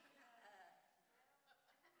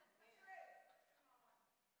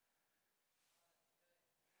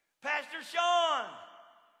 Pastor Sean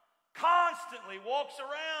constantly walks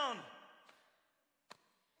around.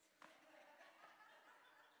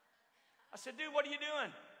 I said, dude, what are you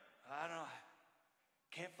doing? I don't know.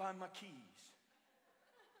 Can't find my keys.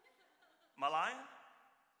 Am I lying?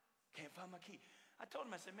 Can't find my key. I told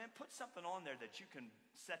him, I said, man, put something on there that you can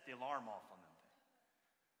set the alarm off on them.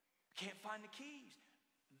 Can't find the keys.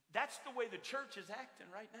 That's the way the church is acting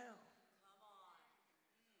right now.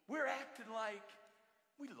 We're acting like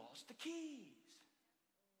we lost the keys.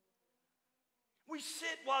 We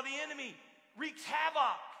sit while the enemy wreaks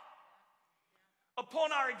havoc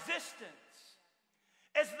upon our existence.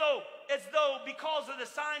 As though because of the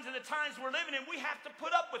signs and the times we're living in, we have to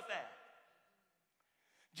put up with that.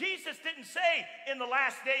 Jesus didn't say in the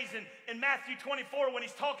last days in Matthew 24 when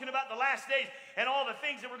He's talking about the last days and all the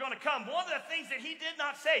things that were going to come. One of the things that He did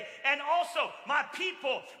not say, and also my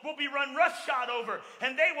people will be run roughshod over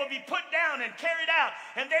and they will be put down and carried out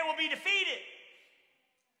and they will be defeated.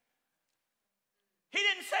 He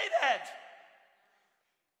didn't say that.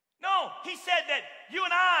 No, He said that you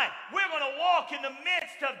and I, we're going to walk in the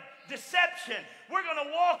midst of deception. We're going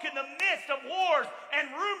to walk in the midst of wars and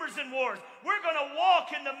rumors and wars. We're going to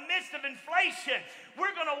walk in the midst of inflation.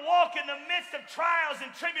 We're going to walk in the midst of trials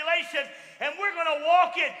and tribulations. And we're going to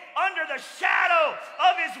walk it under the shadow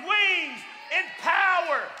of His wings in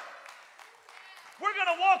power. We're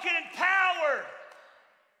going to walk it in power.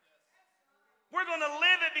 We're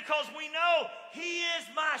because we know He is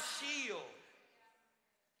my shield.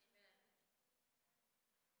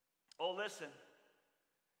 Oh, listen.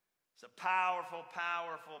 It's a powerful,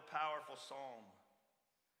 powerful, powerful psalm.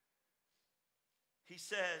 He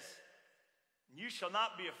says, you shall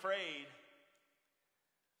not be afraid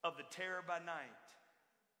of the terror by night,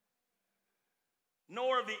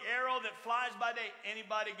 nor of the arrow that flies by day.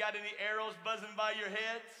 Anybody got any arrows buzzing by your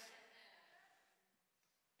heads?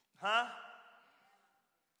 Huh?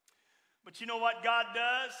 But you know what God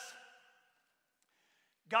does?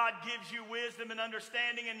 God gives you wisdom and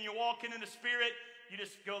understanding, and you're walking in the Spirit. You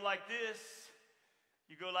just go like this.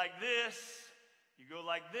 You go like this. You go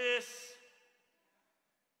like this.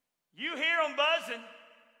 You hear them buzzing.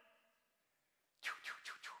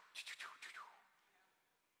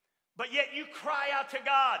 But yet you cry out to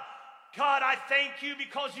God. God, I thank you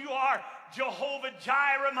because you are Jehovah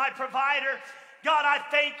Jireh, my provider. God, I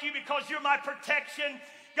thank you because you're my protection.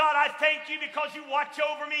 God, I thank you because you watch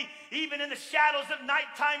over me even in the shadows of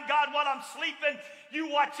nighttime. God, while I'm sleeping, you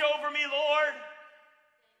watch over me, Lord.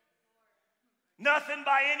 Nothing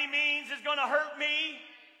by any means is going to hurt me.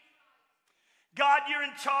 God, you're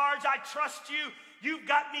in charge. I trust you. You've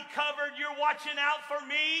got me covered. You're watching out for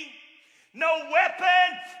me. No weapon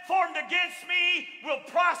formed against me will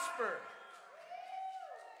prosper.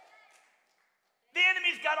 The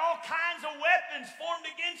enemy's got all kinds of weapons formed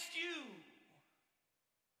against you.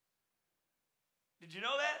 Did you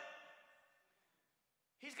know that?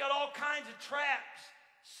 He's got all kinds of traps,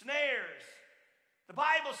 snares. The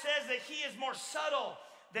Bible says that he is more subtle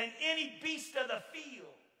than any beast of the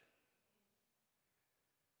field.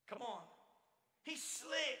 Come on. He's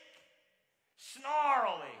slick,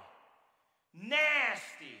 snarly,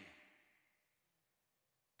 nasty.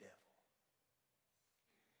 Devil.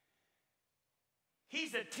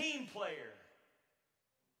 He's a team player.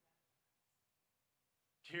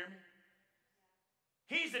 Did you hear me?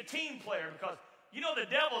 He's a team player because, you know, the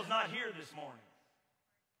devil's not here this morning.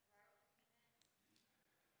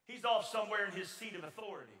 He's off somewhere in his seat of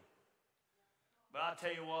authority. But I'll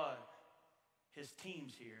tell you what, his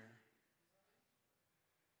team's here.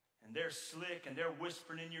 And they're slick and they're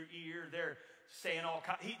whispering in your ear. They're saying all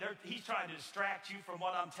kinds. He's trying to distract you from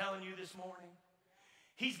what I'm telling you this morning.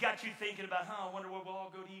 He's got you thinking about, I wonder where we'll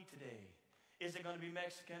all go to eat today. Is it going to be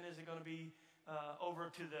Mexican? Is it going to be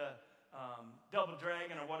over to the Double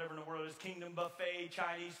Dragon or whatever in the world is, Kingdom Buffet,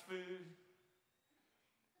 Chinese food?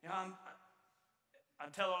 You know,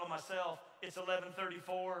 I'm telling on myself, it's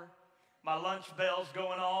 11:34. My lunch bell's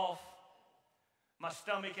going off. My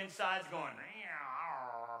stomach inside's going,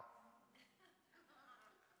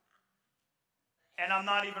 and I'm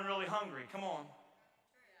not even really hungry. Come on.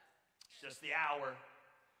 It's just the hour.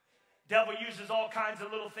 Devil uses all kinds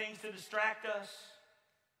of little things to distract us.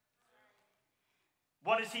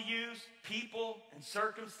 What does he use? People and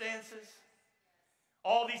circumstances.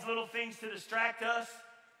 All these little things to distract us.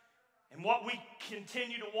 And what we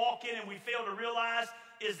continue to walk in and we fail to realize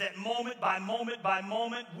is that moment by moment by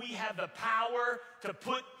moment, we have the power to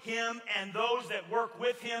put him and those that work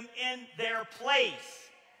with him in their place.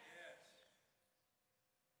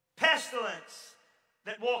 Pestilence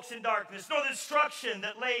that walks in darkness, nor the destruction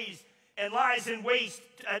that lays and lies in waste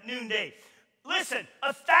at noonday. Listen,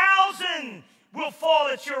 1,000 will fall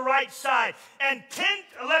at your right side, and 10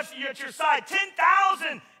 left at your side,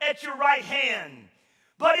 10,000 at your right hand,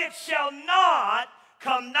 but it shall not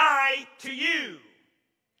come nigh to you.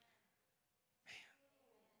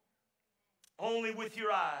 Only with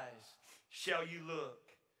your eyes shall you look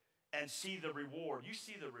and see the reward. You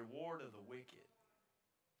see the reward of the wicked.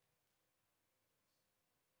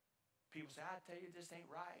 People say, I tell you, this ain't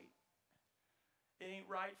right. It ain't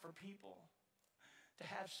right for people to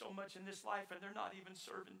have so much in this life and they're not even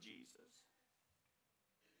serving Jesus.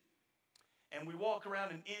 And we walk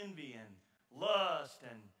around in envy and lust,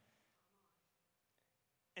 and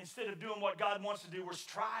instead of doing what God wants to do, we're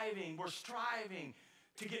striving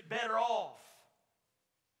to get better off.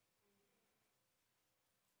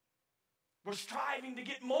 We're striving to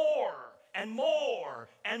get more and more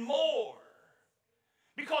and more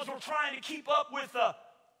because we're trying to keep up with the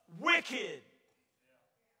wicked.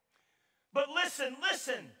 But listen,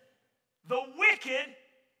 the wicked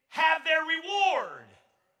have their reward.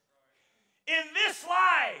 In this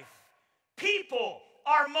life, people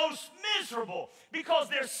are most miserable because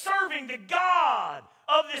they're serving the God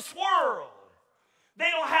of this world. They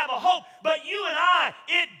don't have a hope. But you and I,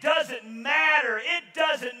 it doesn't matter. It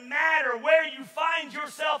doesn't matter where you find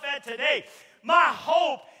yourself at today. My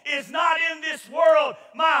hope is not in this world.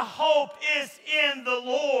 My hope is in the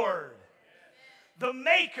Lord, the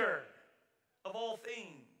maker of all things.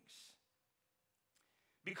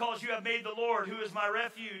 because you have made the Lord, who is my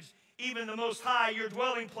refuge, even the Most High, your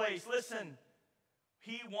dwelling place. Listen,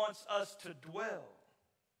 he wants us to dwell.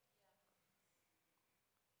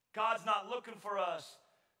 God's not looking for us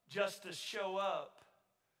just to show up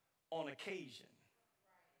on occasion.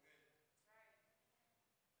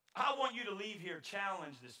 I want you to leave here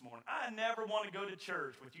challenged this morning. I never want to go to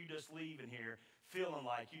church with you just leaving here feeling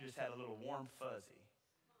like you just had a little warm fuzzy.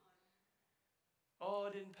 Oh,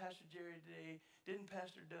 didn't Pastor Jerry today, didn't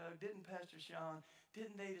Pastor Doug, didn't Pastor Sean,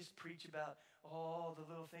 didn't they just preach about all the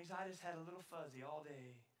little things? I just had a little fuzzy all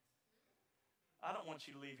day. I don't want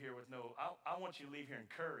you to leave here with I want you to leave here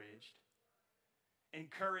encouraged.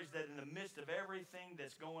 Encouraged that in the midst of everything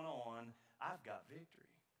that's going on, I've got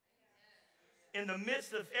victory. In the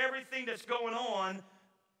midst of everything that's going on,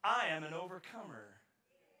 I am an overcomer.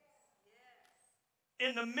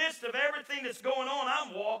 In the midst of everything that's going on,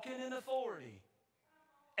 I'm walking in authority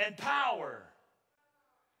and power.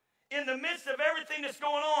 In the midst of everything that's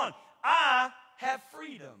going on, I have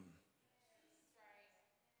freedom.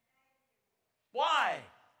 Why?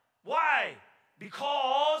 Why?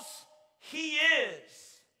 Because he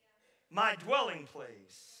is my dwelling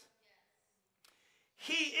place.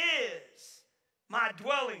 He is my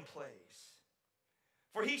dwelling place.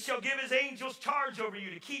 For he shall give his angels charge over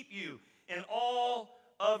you to keep you in all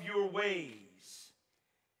of your ways.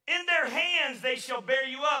 In their hands they shall bear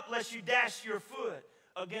you up, lest you dash your foot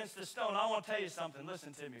against a stone. I want to tell you something.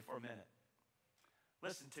 Listen to me for a minute.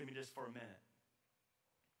 Listen to me just for a minute.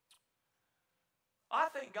 I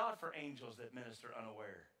thank God for angels that minister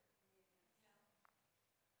unaware.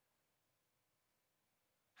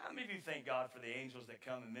 How many of you thank God for the angels that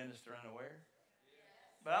come and minister unaware?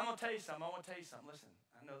 But I'm going to tell you something. Listen,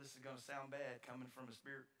 I know this is going to sound bad coming from a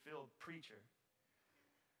spirit-filled preacher,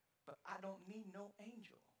 but I don't need no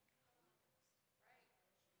angel.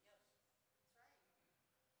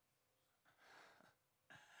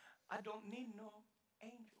 I don't need no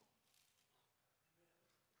angel.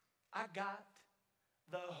 I got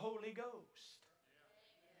the Holy Ghost.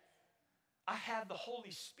 I have the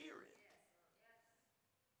Holy Spirit.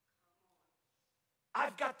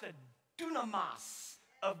 I've got the dunamis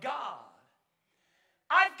of God.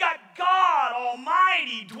 I've got God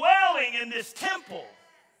Almighty dwelling in this temple.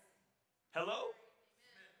 Hello?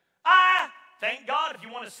 I thank God if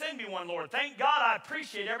you want to send me one, Lord. Thank God, I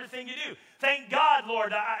appreciate everything you do. Thank God,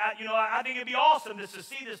 Lord. I think it'd be awesome just to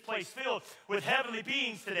see this place filled with heavenly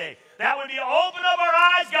beings today. That would be open up our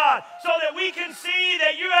eyes, God, so that we can see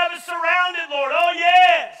that you have us surrounded, Lord. Oh,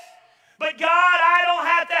 yes. But God, I don't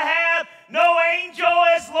have to have no angel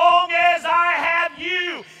as long as I have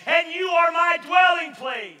you, and you are my dwelling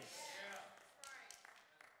place.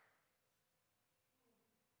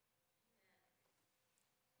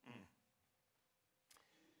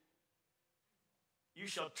 You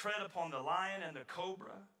shall tread upon the lion and the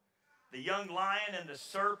cobra, the young lion and the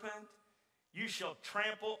serpent. You shall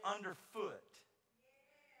trample underfoot.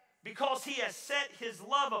 Because he has set his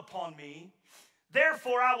love upon me,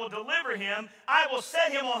 therefore I will deliver him. I will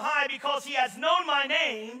set him on high because he has known my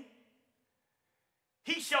name.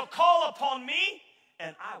 He shall call upon me,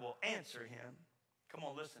 and I will answer him. Come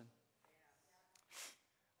on, listen.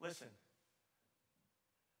 Listen.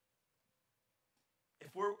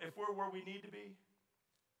 If we're where we need to be,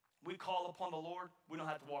 we call upon the Lord, we don't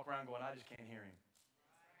have to walk around going, I just can't hear him.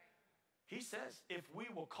 He says, if we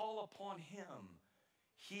will call upon him,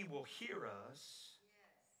 he will hear us.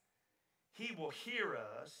 He will hear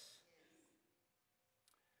us.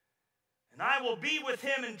 And I will be with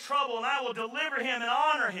him in trouble, and I will deliver him and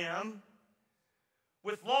honor him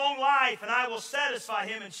with long life, and I will satisfy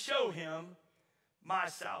him and show him my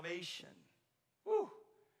salvation. Woo!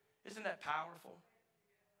 Isn't that powerful?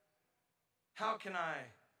 How can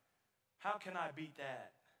I beat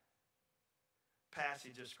that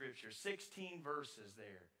passage of Scripture? 16 verses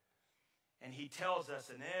there. And he tells us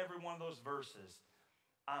in every one of those verses,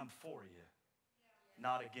 I'm for you,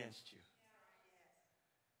 not against you.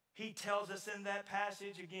 He tells us in that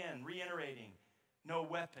passage again, reiterating, no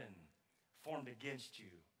weapon formed against you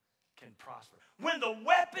can prosper. When the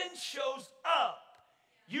weapon shows up,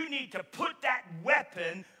 you need to put that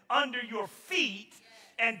weapon under your feet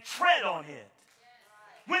and tread on it.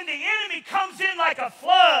 When the enemy comes in like a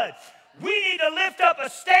flood, we need to lift up a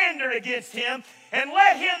standard against him and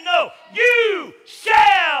let him know, you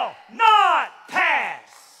shall not pass.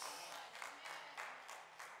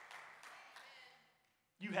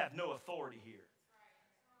 You have no authority here.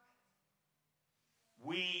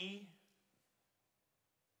 We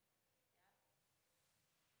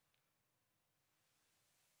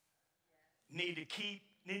need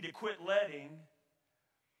to quit letting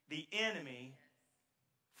the enemy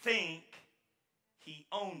think he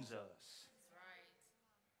owns us.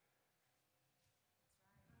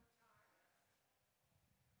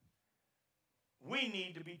 We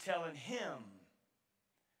need to be telling him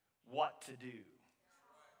what to do.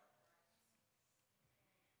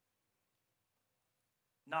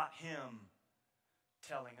 Not him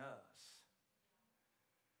telling us.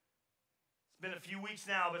 It's been a few weeks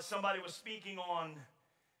now, but somebody was speaking on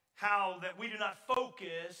how that we do not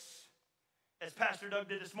focus, as Pastor Doug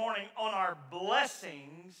did this morning, on our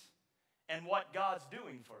blessings and what God's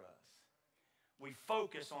doing for us. We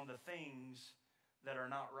focus on the things that are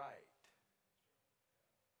not right.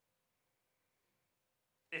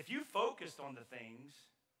 If you focused on the things,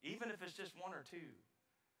 even if it's just one or two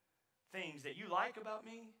things that you like about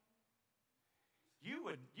me, you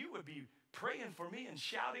would be praying for me and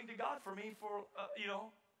shouting to God for me for,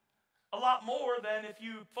 a lot more than if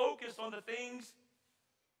you focus on the things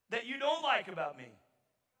that you don't like about me.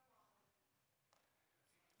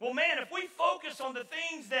 Well, man, if we focus on the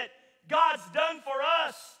things that God's done for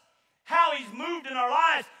us, how he's moved in our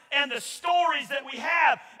lives, and the stories that we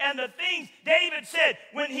have, and the things David said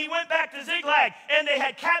when he went back to Ziklag, and they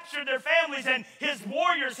had captured their families, and his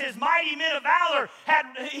warriors, his mighty men of valor,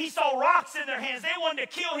 he saw rocks in their hands. They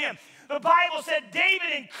wanted to kill him. The Bible said David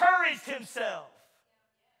encouraged himself.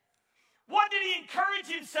 What did he encourage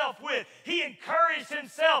himself with? He encouraged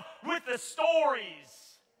himself with the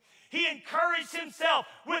stories. He encouraged himself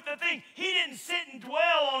with the things. He didn't sit and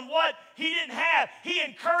dwell on what he didn't have. He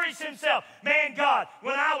encouraged himself. Man, God,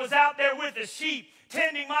 when I was out there with the sheep,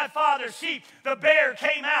 tending my father's sheep, the bear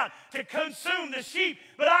came out to consume the sheep,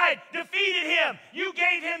 but I defeated him. You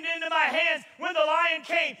gave him into my hands when the lion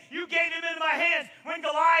came. You gave him into my hands when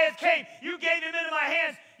Goliath came. You gave him into my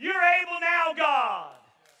hands. You're able now, God.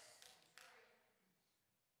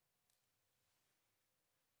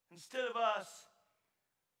 Instead of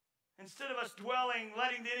us dwelling,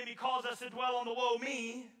 letting the enemy cause us to dwell on the woe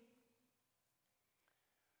me,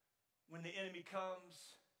 when the enemy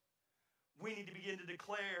comes, we need to begin to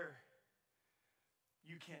declare,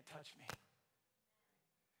 you can't touch me.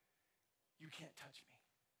 You can't touch me.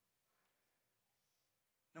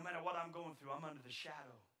 No matter what I'm going through, I'm under the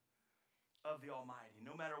shadow of the Almighty.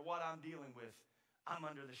 No matter what I'm dealing with, I'm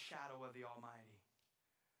under the shadow of the Almighty.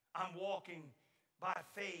 I'm walking by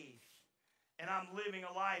faith, and I'm living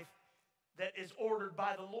a life that is ordered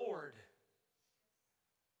by the Lord.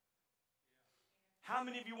 How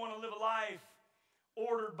many of you want to live a life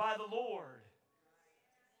ordered by the Lord?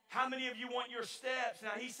 How many of you want your steps?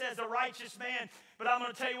 Now, he says a righteous man, but I'm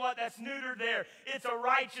going to tell you what, that's neutered there. It's a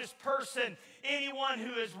righteous person. Anyone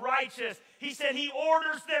who is righteous. He said he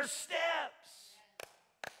orders their steps.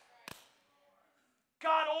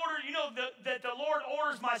 God ordered, that the Lord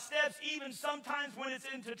orders my steps even sometimes when it's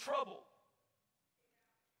into trouble.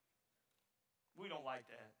 We don't like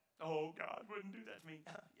that. Oh, God wouldn't do that to me.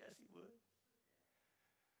 Yes, he would.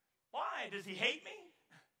 Why? Does he hate me?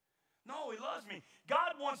 No, he loves me.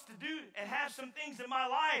 God wants to do and have some things in my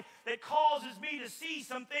life that causes me to see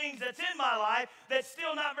some things that's in my life that's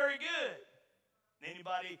still not very good.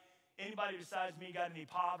 Anybody besides me got any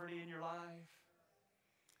poverty in your life?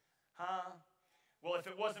 Huh? Well, if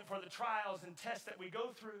it wasn't for the trials and tests that we go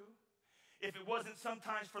through, if it wasn't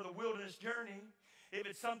sometimes for the wilderness journey, if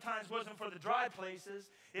it sometimes wasn't for the dry places,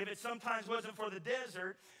 if it sometimes wasn't for the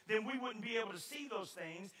desert, then we wouldn't be able to see those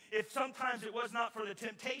things. If sometimes it was not for the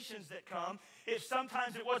temptations that come, if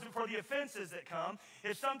sometimes it wasn't for the offenses that come,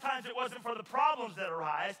 if sometimes it wasn't for the problems that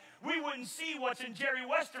arise, we wouldn't see what's in Jerry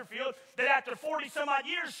Westerfield that after 40 some odd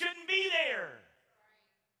years shouldn't be there.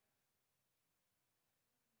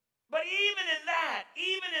 But even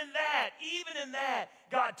in that,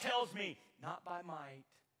 God tells me, not by might.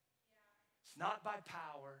 It's not by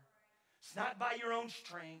power. It's not by your own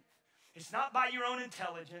strength. It's not by your own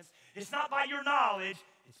intelligence. It's not by your knowledge.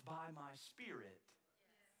 It's by my Spirit,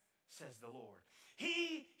 says the Lord.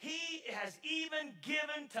 He has even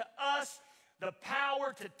given to us the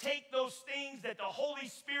power to take those things that the Holy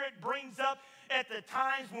Spirit brings up at the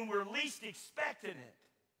times when we're least expecting it.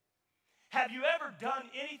 Have you ever done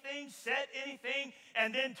anything, said anything,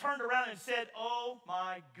 and then turned around and said, oh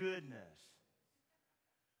my goodness.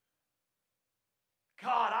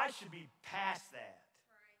 God, I should be past that.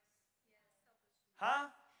 Huh?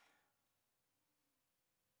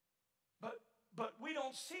 But we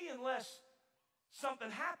don't see unless something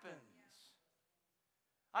happens.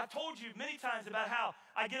 I've told you many times about how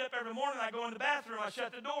I get up every morning, I go in the bathroom, I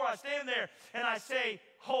shut the door, I stand there, and I say,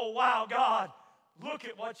 oh, wow, God, look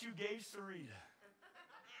at what you gave Sarita.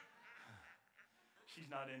 She's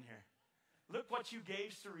not in here. Look what you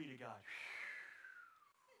gave Sarita, God.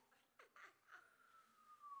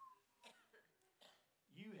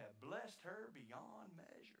 blessed her beyond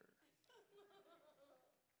measure.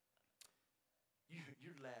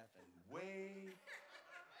 You're laughing way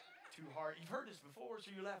too hard. You've heard this before, so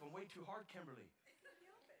you're laughing way too hard, Kimberly.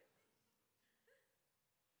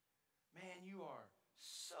 Man, you are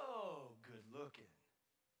so good looking.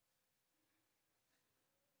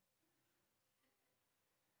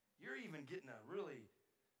 You're even getting a really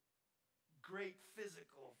great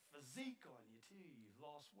physical physique on you, too. You've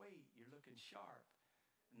lost weight. You're looking sharp.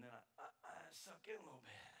 And then I suck in a little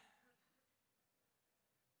bit.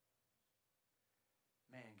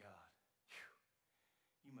 Man, God,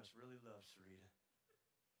 whew, you must really love Sarita.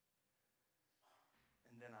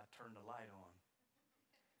 And then I turn the light on.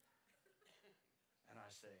 And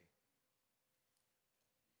I say,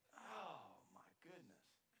 oh, my goodness.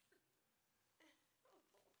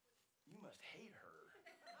 You must hate her.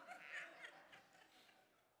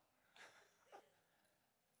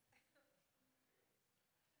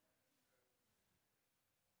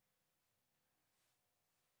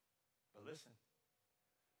 But listen,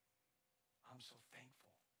 I'm so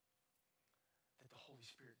thankful that the Holy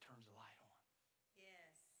Spirit turns the light on.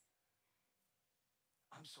 Yes.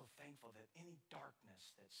 I'm so thankful that any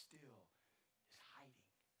darkness that still is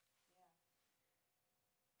hiding. Yeah.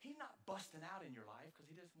 He's not busting out in your life because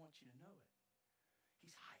he doesn't want you to know it.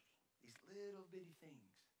 He's hiding these little bitty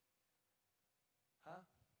things. Huh?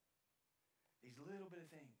 These little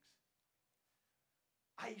bitty things.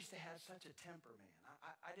 I used to have such a temper, man.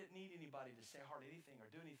 I didn't need anybody to say hardly anything or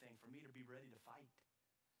do anything for me to be ready to fight.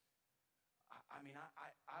 I mean,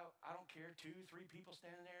 I don't care, 2, 3 people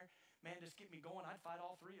standing there. Man, just get me going. I'd fight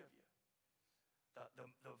all 3 of you.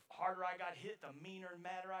 The harder I got hit, the meaner and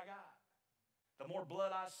madder I got. The more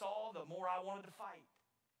blood I saw, the more I wanted to fight.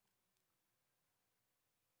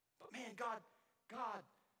 But man, God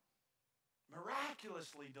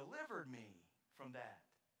miraculously delivered me from that.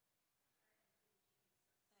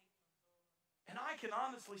 And I can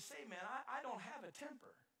honestly say, man, I don't have a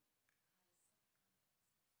temper.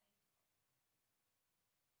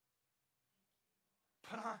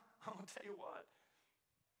 But I'm going to tell you what.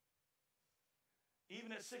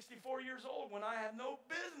 Even at 64 years old, when I have no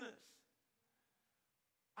business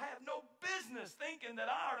thinking that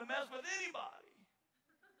I ought to mess with anybody.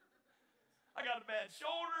 I got a bad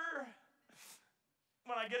shoulder.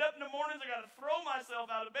 When I get up in the mornings, I got to throw myself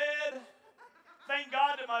out of bed. Thank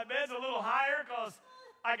God that my bed's a little higher because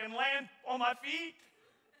I can land on my feet.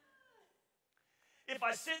 If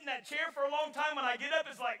I sit in that chair for a long time, when I get up,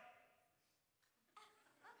 it's like,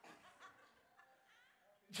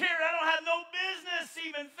 Jared, I don't have no business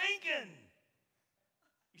even thinking.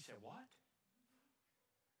 You said, what?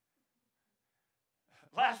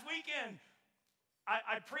 Last weekend,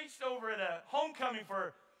 I preached over at a homecoming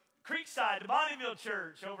for Creekside, the Bonneville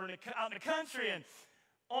Church, out in the country, and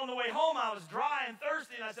on the way home, I was dry and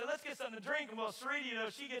thirsty, and I said, let's get something to drink. And well, Sarita, you know,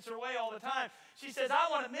 she gets her way all the time. She says, I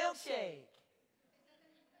want a milkshake.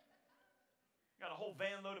 Got a whole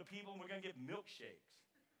van load of people, and we're going to get milkshakes.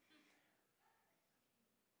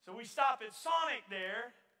 So we stopped at Sonic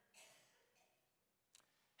there,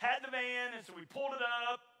 had the van, and so we pulled it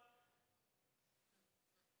up.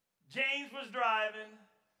 James was driving.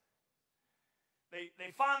 They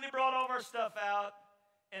finally brought all of our stuff out.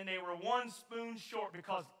 And they were 1 spoon short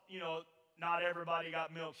because, you know, not everybody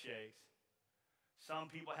got milkshakes. Some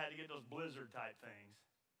people had to get those blizzard type things.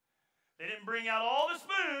 They didn't bring out all the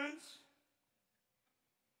spoons.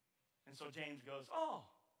 And so James goes, oh,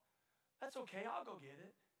 that's okay, I'll go get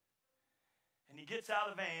it. And he gets out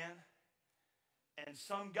of the van, and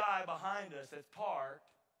some guy behind us that's parked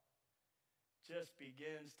just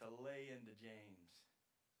begins to lay into James.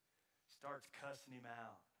 Starts cussing him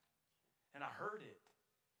out. And I heard it.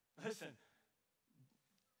 Listen,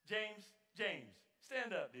 James,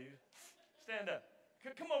 stand up, dude. Stand up.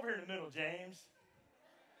 Come over here in the middle, James.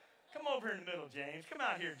 Come over here in the middle, James. Come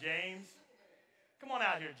out here, James. Come on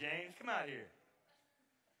out here, James. Come out here.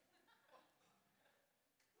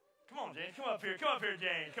 Come on, James. Come up here. Come up here,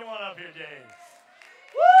 James. Come on up here, James.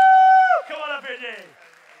 Woo! Come on up here, James.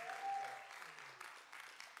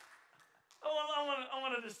 I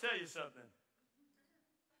want to just tell you something.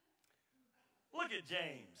 Look at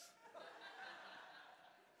James.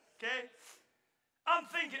 Okay?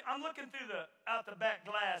 I'm looking out the back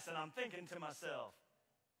glass, and I'm thinking to myself,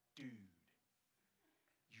 dude,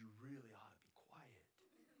 you really ought to be quiet.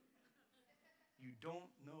 You don't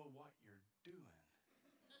know what you're doing.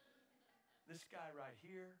 This guy right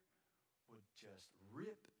here would just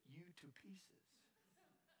rip you to pieces.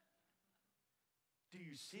 Do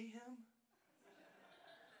you see him?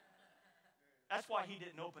 That's why he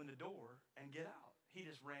didn't open the door and get out. He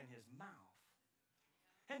just ran his mouth.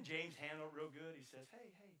 And James handled it real good. He says, hey,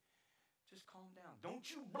 just calm down. Don't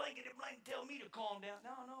you blankety blank tell me to calm down.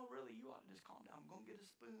 No, really, you ought to just calm down. I'm going to get a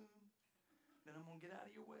spoon. Then I'm going to get out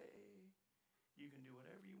of your way. You can do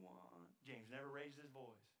whatever you want. James never raised his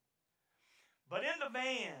voice. But in the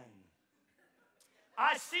van,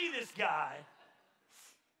 I see this guy,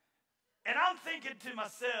 and I'm thinking to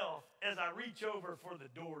myself as I reach over for the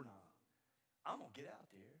doorknob, I'm going to get out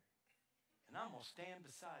there, and I'm going to stand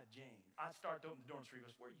beside James. I start to open the door, and he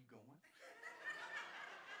goes, where are you going?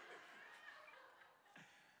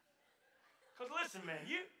 Because listen, man,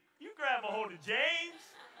 you grab a hold of James,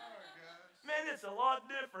 man, it's a lot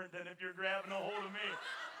different than if you're grabbing a hold of me.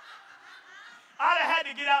 I'd have had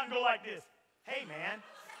to get out and go like this. Hey, man,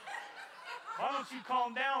 why don't you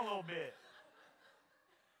calm down a little bit?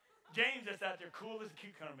 James just out there cool as a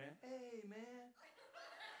cucumber, man. Hey, man.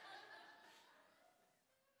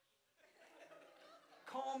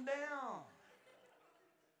 Calm down.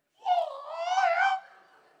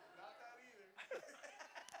 Not that either.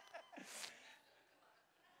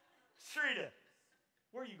 Shrita,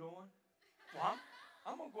 where are you going? Well,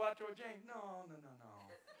 I'm going to go out there with James. No.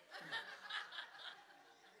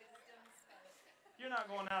 You're not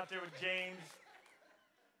going out there with James,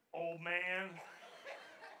 old man.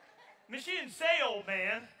 I mean, she didn't say old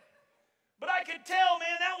man, but I could tell,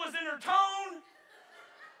 man, that was in her tone.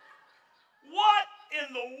 What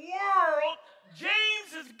in the world?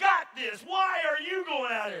 James has got this. Why are you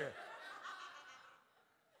going out here?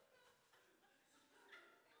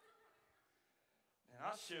 And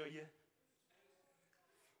I'll show you.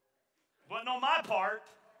 Wasn't on my part.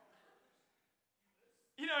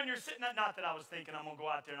 You know, and you're sitting there, not that I was thinking I'm going to go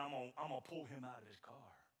out there and I'm going to pull him out of his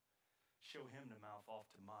car. Show him the mouth off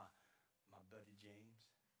to my buddy James.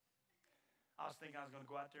 I was thinking I was going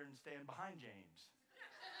to go out there and stand behind James.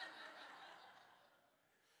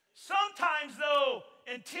 Sometimes, though,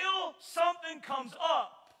 until something comes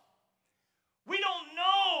up, we don't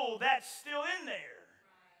know that's still in there.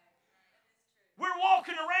 We're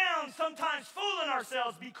walking around sometimes fooling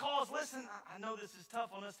ourselves because, listen, I know this is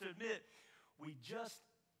tough on us to admit, we just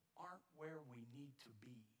aren't where we need to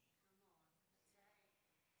be.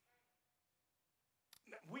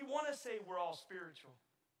 We want to say we're all spiritual.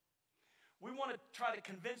 We want to try to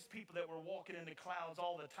convince people that we're walking in the clouds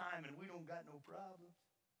all the time and we don't got no problems.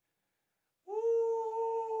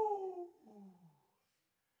 Woo!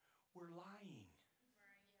 We're lying.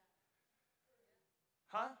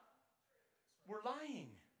 Huh? We're lying.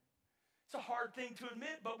 It's a hard thing to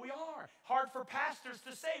admit, but we are. Hard for pastors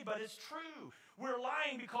to say, but it's true. We're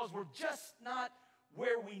lying because we're just not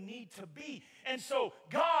where we need to be. And so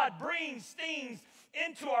God brings things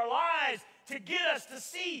into our lives to get us to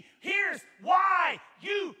see, here's why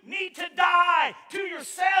you need to die to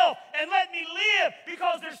yourself and let me live,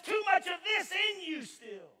 because there's too much of this in you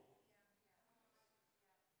still.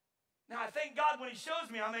 Now, I thank God when he shows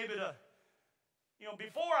me, I'm able to,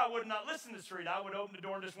 before I would not listen to Shrita. I would open the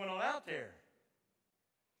door and just went on out there.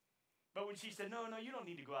 But when she said, no, you don't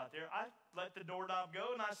need to go out there, I let the doorknob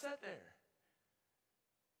go and I sat there.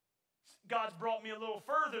 God's brought me a little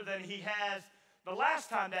further than he has the last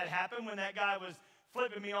time that happened, when that guy was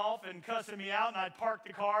flipping me off and cussing me out, and I parked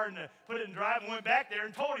the car and put it in drive and went back there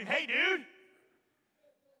and told him, hey, dude.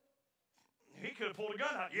 He could have pulled a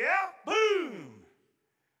gun out. Yeah, boom.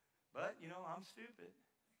 But, I'm stupid.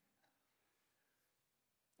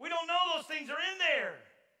 We don't know those things are in there.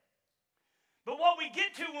 But what we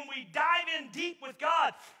get to when we dive in deep with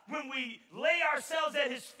God, when we lay ourselves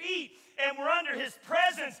at his feet and we're under his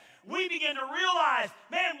presence, we begin to realize,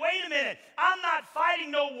 man, wait a minute. I'm not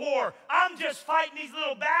fighting no war. I'm just fighting these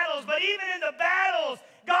little battles. But even in the battles,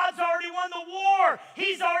 God's already won the war.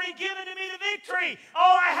 He's already given to me the victory.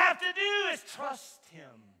 All I have to do is trust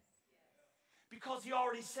him. Because he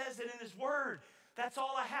already says it in his word. That's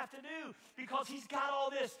all I have to do, because he's got all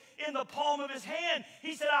this in the palm of his hand.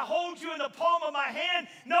 He said, I hold you in the palm of my hand.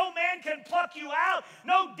 No man can pluck you out.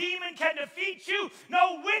 No demon can defeat you.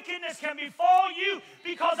 No wickedness can befall you,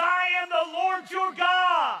 because I am the Lord your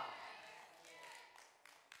God.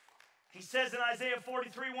 He says in Isaiah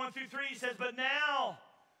 43, 1 through 3, he says, but now,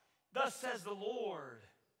 thus says the Lord,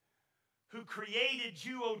 who created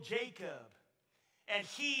you, O Jacob, and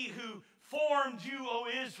he who formed you, O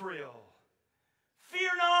Israel.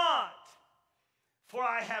 Fear not, for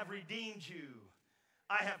I have redeemed you.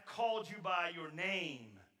 I have called you by your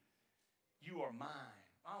name. You are mine.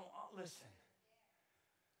 Listen,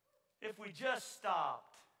 if we just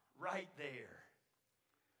stopped right there,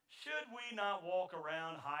 should we not walk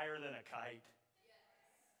around higher than a kite?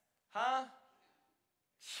 Huh?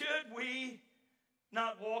 Should we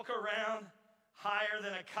not walk around higher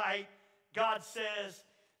than a kite? God says,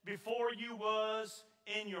 before you was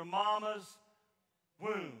in your mama's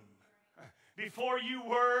womb, before you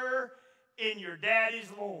were in your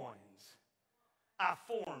daddy's loins, I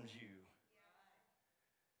formed you.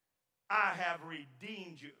 I have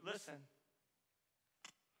redeemed you. Listen,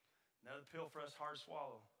 another pill for us hard to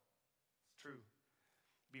swallow. It's true.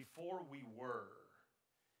 Before we were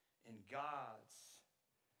in God's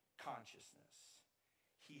consciousness,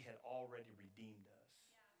 He had already redeemed us.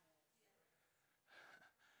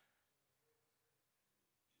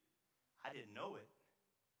 I didn't know it,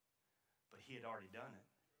 but He had already done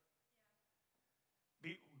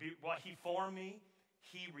it. What He formed me,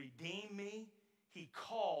 He redeemed me, He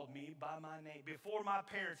called me by my name. Before my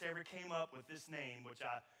parents ever came up with this name, which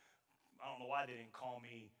I don't know why they didn't call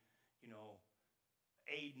me,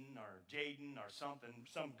 Aiden or Jaden or something,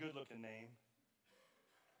 some good-looking name.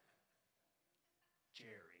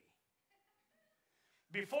 Jerry.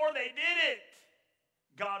 Before they did it,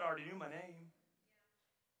 God already knew my name.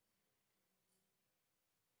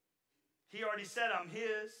 He already said I'm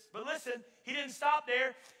His. But listen, He didn't stop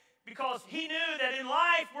there because He knew that in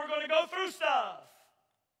life we're going to go through stuff.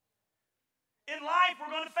 In life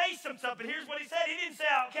we're going to face some stuff. But here's what He said. He didn't say,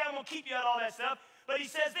 okay, I'm going to keep you out all that stuff. But He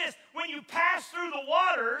says this, when you pass through the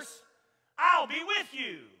waters, I'll be with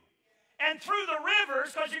you. And through the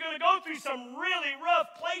rivers, because you're going to go through some really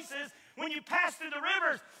rough places, when you pass through the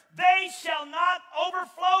rivers, they shall not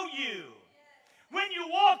overflow you. When you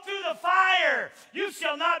walk through the fire, you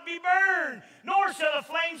shall not be burned, nor shall the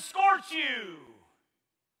flames scorch you.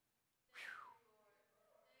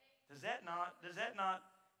 Whew. Does that not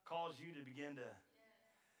cause you to begin to...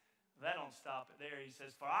 That don't stop it there. He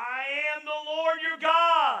says, for I am the Lord your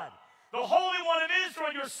God, the Holy One of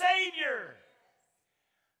Israel, your Savior.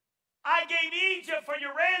 I gave Egypt for your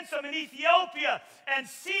ransom and Ethiopia and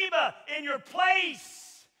Seba in your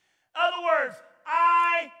place. In other words,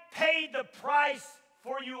 I paid the price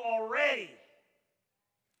for you already.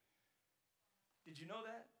 Did you know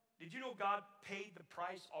that? Did you know God paid the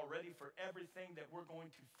price already for everything that we're going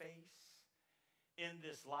to face in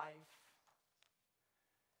this life?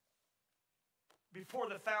 Before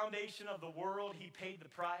the foundation of the world, He paid the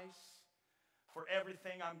price for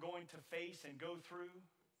everything I'm going to face and go through.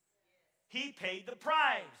 He paid the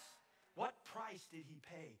price. What price did He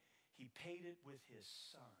pay? He paid it with His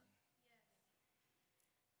Son.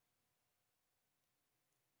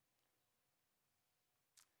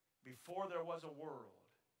 Before there was a world,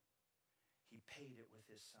 He paid it with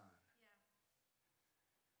His Son.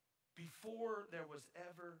 Before there was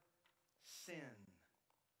ever sin,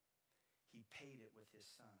 He paid it with His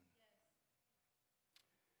Son.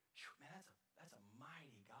 Whew, man, that's a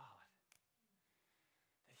mighty God.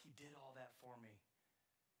 That He did all that for me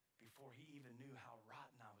before He even knew how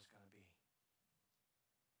rotten I was going to be.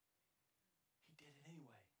 He did it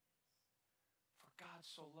anyway. For God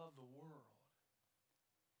so loved the world,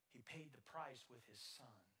 He paid the price with His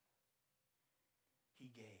Son. He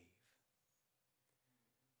gave.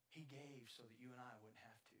 He gave so that you and I wouldn't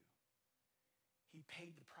have to. He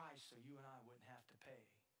paid the price so you and I wouldn't have to pay.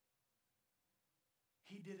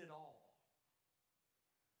 He did it all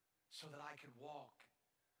so that I could walk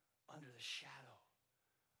under the shadow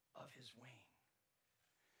of His wing.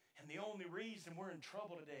 And the only reason we're in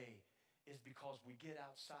trouble today is because we get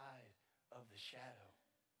outside of the shadow.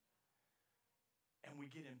 And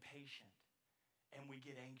we get impatient. And we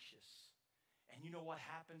get anxious. And you know what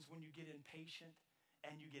happens when you get impatient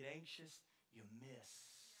and you get anxious? You miss.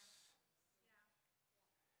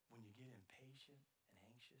 When you get impatient and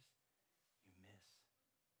anxious, you miss.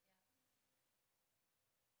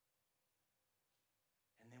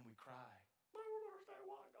 And then we cry. I don't understand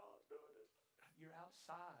why God's doing this. You're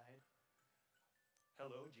outside.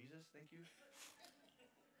 Hello, Jesus, thank you.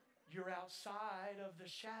 You're outside of the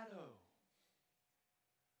shadow.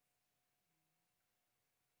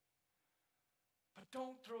 But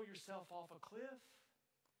don't throw yourself off a cliff.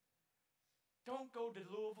 Don't go to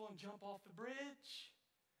Louisville and jump off the bridge.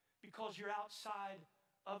 Because you're outside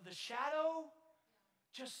of the shadow,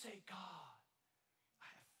 just say, God, I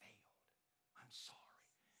have failed. I'm sorry.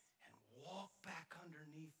 And walk back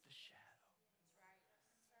underneath the shadow.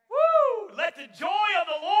 Woo! Let the joy of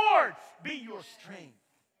the Lord be your strength.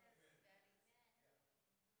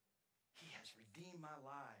 He has redeemed my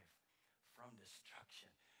life from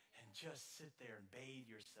destruction. And just sit there and bathe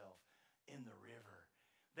yourself in the river.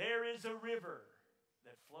 There is a river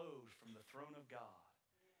that flows from the throne of God.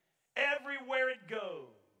 Everywhere it goes,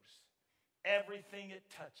 everything it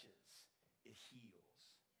touches, it heals.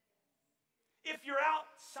 If you're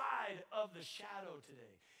outside of the shadow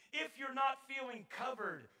today, if you're not feeling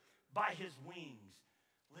covered by His wings,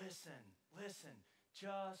 listen,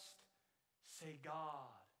 Just say,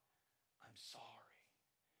 God, I'm sorry,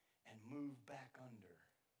 and move back under.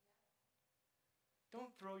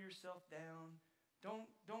 Don't throw yourself down.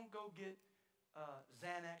 Don't go get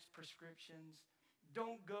Xanax prescriptions.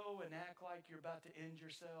 Don't go and act like you're about to end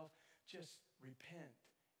yourself. Just repent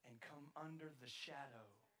and come under the shadow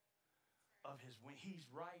of his wing. He's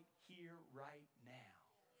right here, right now.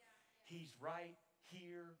 He's right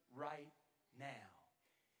here, right now.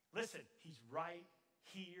 Listen, he's right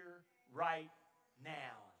here, right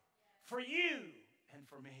now. For you and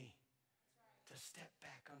for me to step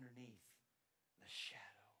back underneath the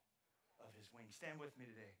shadow of his wing. Stand with me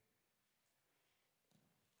today.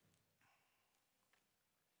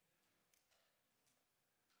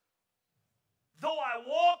 Though I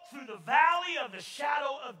walk through the valley of the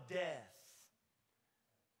shadow of death,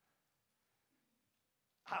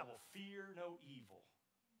 I will fear no evil,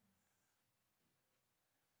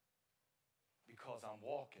 because I'm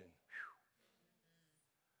walking,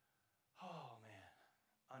 oh man,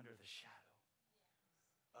 under the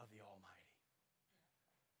shadow of the Almighty.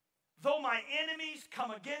 Though my enemies come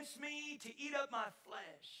against me to eat up my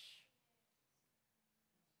flesh,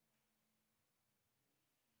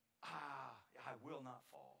 I will not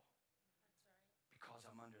fall, because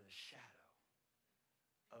I'm under the shadow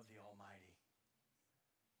of the Almighty.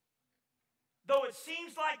 Though it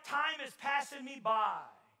seems like time is passing me by,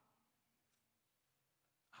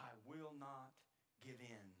 I will not give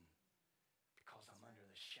in, because I'm under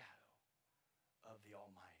the shadow of the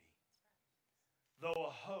Almighty. Though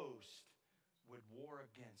a host would war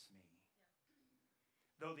against me,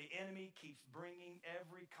 though the enemy keeps bringing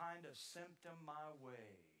every kind of symptom my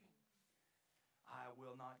way, I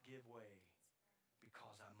will not give way,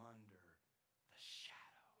 because I'm under the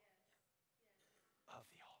shadow of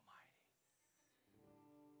the Almighty.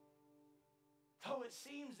 Though it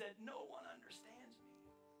seems that no one understands me,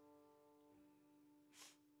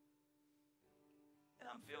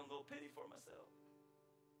 and I'm feeling a little pity for myself,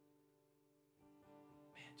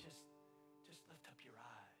 man, just lift up your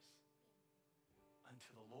eyes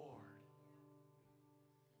unto the Lord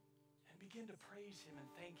and begin to praise him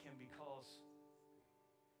and thank him, because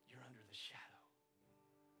you're under the shadow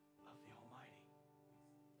of the Almighty.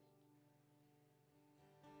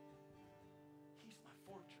 He's my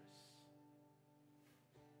fortress.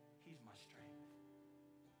 He's my strength.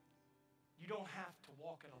 You don't have to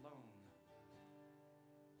walk it alone.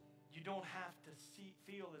 You don't have to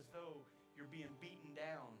feel as though you're being beaten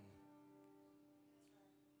down.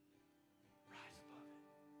 Rise above it.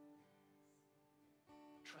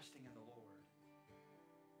 Trusting in the Lord.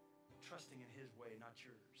 Trusting in his way, not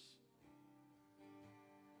yours.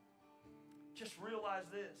 Just realize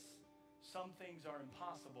this. Some things are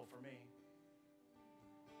impossible for me.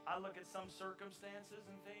 I look at some circumstances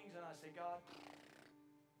and things and I say, God,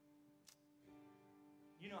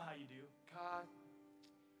 you know how you do. God,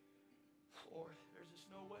 Lord, there's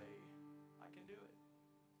just no way I can do it.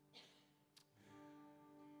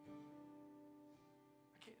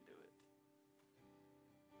 I can't do it.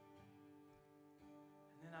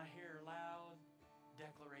 And then I hear loud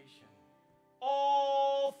declaration.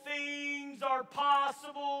 All things are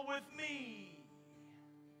possible with me.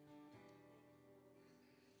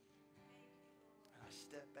 And I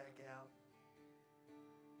step back out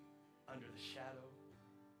under the shadow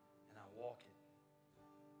and I walk it.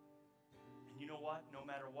 And you know what? No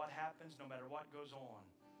matter what happens, no matter what goes on,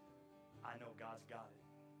 I know God's got it.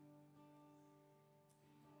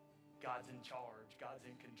 God's in charge. God's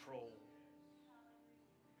in control.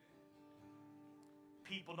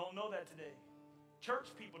 People don't know that today.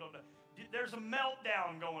 Church people don't know. There's a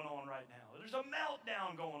meltdown going on right now. There's a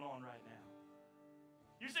meltdown going on right now.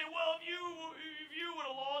 You say, well, if you would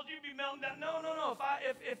have lost, you'd be melting down. No.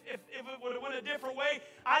 If it would have went a different way,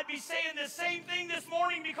 I'd be saying the same thing this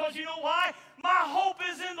morning, because you know why? My hope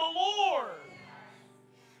is in the Lord.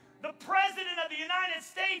 The President of the United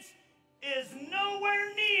States is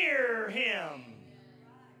nowhere near him.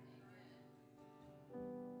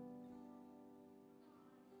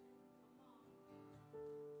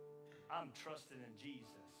 I'm trusting in Jesus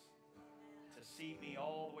to see me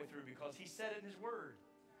all the way through, because he said it in his word.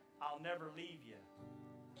 I'll never leave you.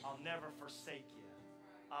 I'll never forsake you.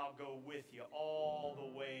 I'll go with you all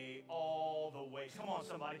the way. Come on,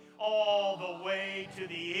 somebody. All the way to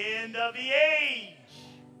the end of the age.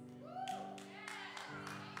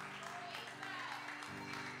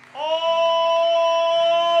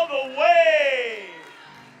 All the way.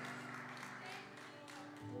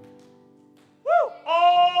 Woo!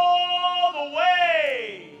 All the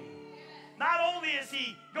way. Not only is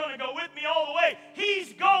he going to go with me all the way,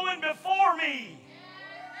 he's going before me.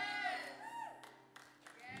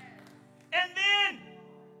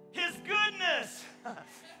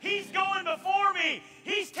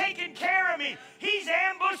 me. He's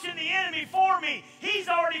ambushing the enemy for me. He's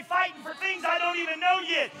already fighting for things I don't even know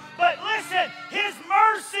yet. But listen, His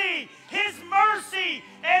mercy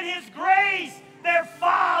and His grace, they're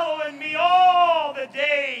following me all the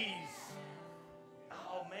days.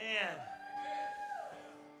 Oh, man.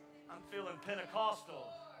 I'm feeling Pentecostal.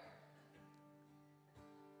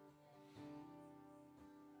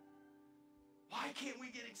 Why can't we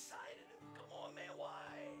get excited? Come on, man, why?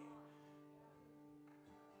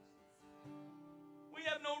 We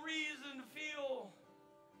have no reason to feel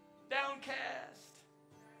downcast.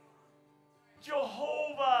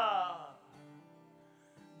 Jehovah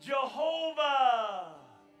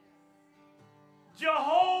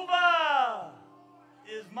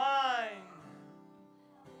is mine,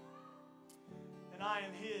 and I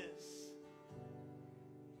am His.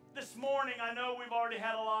 This morning, I know we've already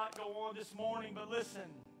had a lot go on this morning, but listen,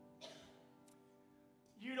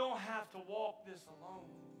 you don't have to walk this alone.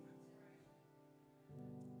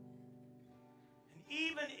 And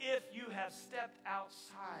even if you have stepped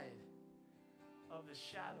outside of the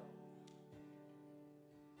shadow,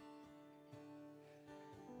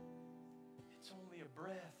 it's only a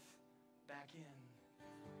breath back in.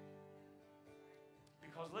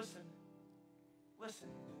 Because listen,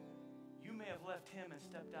 you may have left Him and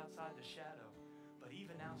stepped outside the shadow, but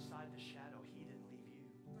even outside the shadow, He didn't leave you.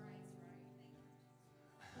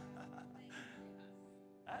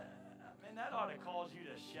 Man, that ought to cause you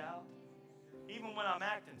to shout. Even when I'm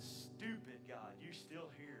acting stupid, God, you still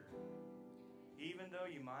here. Even though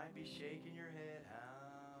you might be shaking your head,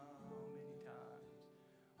 how many times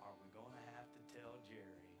are we going to have to tell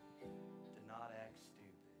Jerry to not act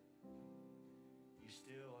stupid? You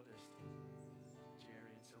still understand.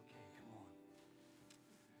 Jerry, it's okay. Come on.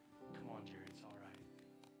 Come on, Jerry. It's all right.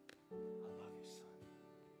 I love you, son.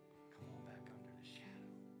 Come on back under the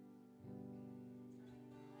shadow.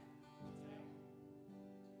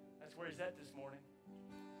 That's where He's at this morning.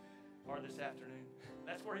 Or this afternoon.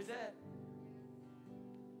 That's where He's at.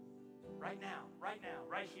 Right now, right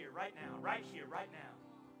here, right now.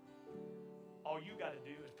 All you got to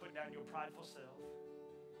do is put down your prideful self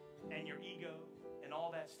and your ego and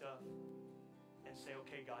all that stuff and say,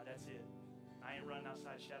 okay, God, that's it. I ain't running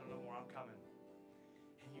outside the shadow no more. I'm coming.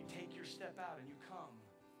 And you take your step out and you come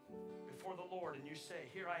before the Lord and you say,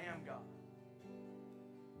 here I am, God.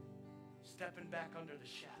 Stepping back under the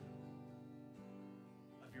shadow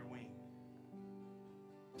of your wing.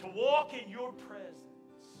 To walk in your presence.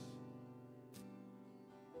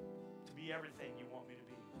 Be everything you want me to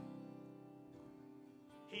be.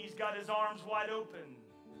 He's got His arms wide open.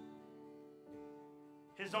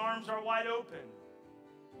 His arms are wide open.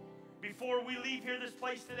 Before we leave here this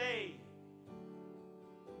place today,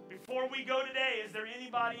 before we go today, is there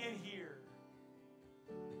anybody in here?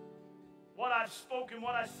 What I've spoken,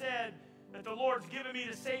 what I said, that the Lord's given me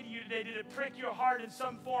to say to you today, did it prick your heart in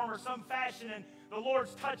some form or some fashion, and the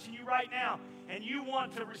Lord's touching you right now, and you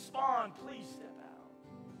want to respond, please step out.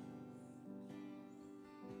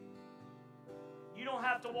 You don't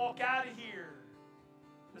have to walk out of here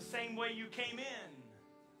the same way you came in.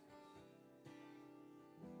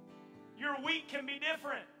 Your week can be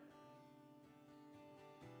different.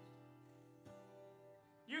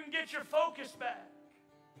 You can get your focus back.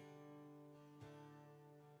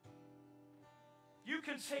 You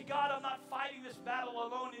can say, God, I'm not fighting this battle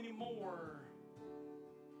alone anymore.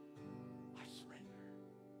 I surrender.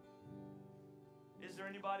 Is there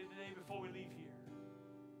anybody today before we leave here?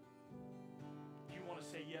 You want to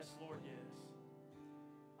say, yes, Lord, yes.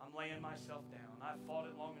 I'm laying myself down. I've fought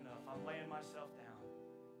it long enough. I'm laying myself down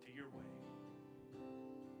to your way.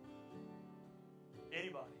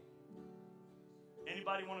 Anybody?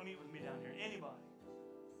 Anybody want to meet with me down here? Anybody?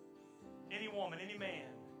 Any woman, any man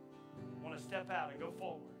want to step out and go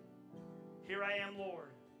forward? Here I am,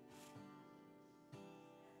 Lord.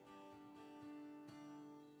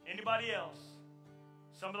 Anybody else?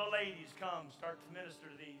 Some of the ladies come, start to minister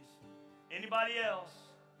to these. Anybody else?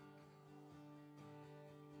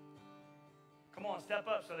 Come on, step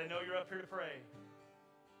up so they know you're up here to pray.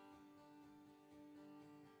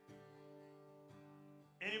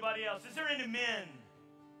 Anybody else? Is there any men?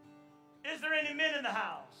 Is there any men in the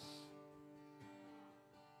house?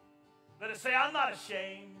 Let us say, I'm not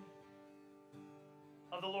ashamed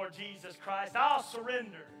of the Lord Jesus Christ. I'll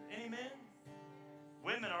surrender. Any men?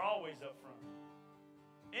 Women are always up front.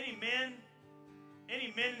 Any men?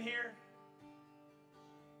 Any men here?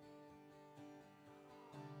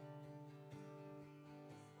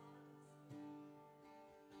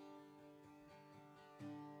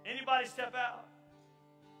 Anybody step out?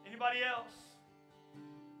 Anybody else?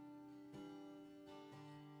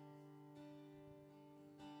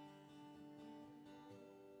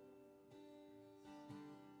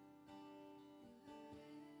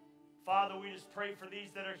 Father, we just pray for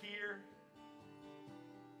these that are here.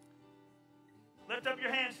 Lift up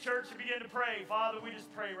your hands, church, and begin to pray. Father, we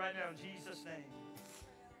just pray right now in Jesus' name.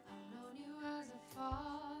 I've known you as a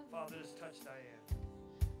father. Father, just touch Diane.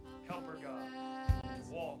 Help her, God,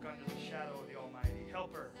 walk under the shadow of the Almighty.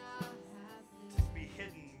 Help her to be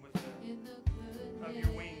hidden with the of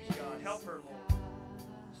your wings, God. Help her, Lord.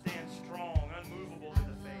 Stand strong, unmovable to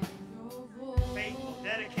the faith. Faithful,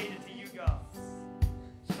 dedicated to you, God.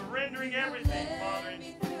 Surrendering everything,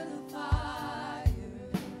 Father.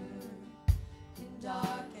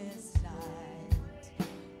 Darkest night,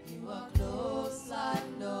 you are close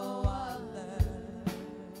like no other.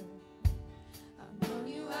 I've known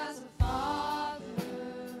you as a father,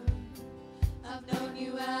 I've known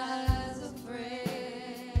you as a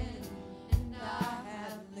friend, and I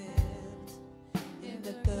have lived in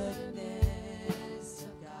the goodness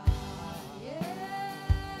of God. Yeah.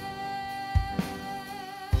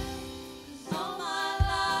 'Cause all my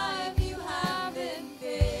life you have been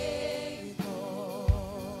faithful.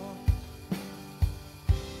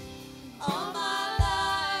 All my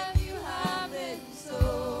life you have been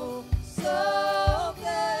so, so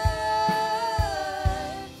good.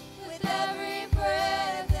 With every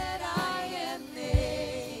breath that I am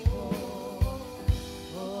able,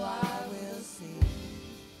 oh, I will sing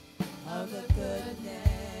of the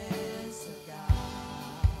goodness of God.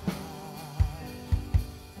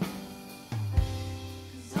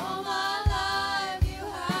 'Cause all my life you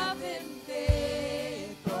have been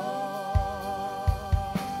faithful.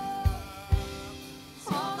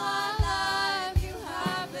 All my life you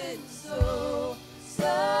have been so,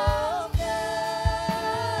 so good.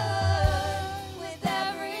 With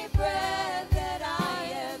every breath that I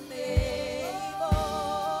am able,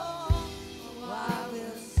 oh, I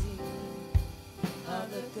will sing of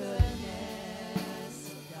the goodness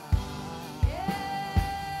of God. Yeah.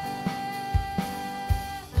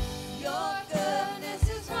 Your goodness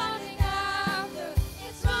is running after,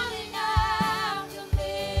 it's running after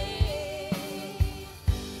me.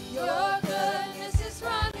 Your goodness is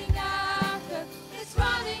running after, it's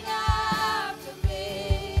running after me.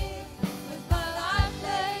 With my life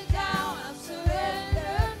laid down, I'm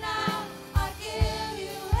surrendered now. I give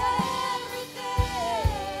you everything.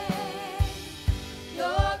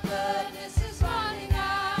 Your goodness is running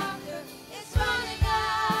after, it's running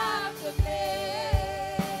after me.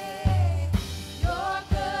 Your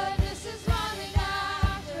goodness is running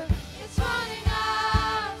after, it's running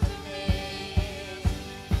after me.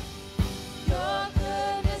 Your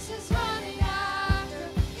goodness is running after,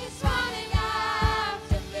 it's running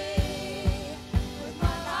after me. With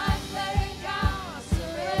my life laid down, I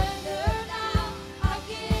surrender now. I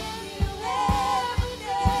give you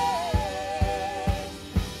everything.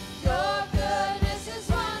 Your goodness is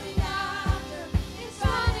running after, it's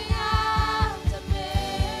running after me.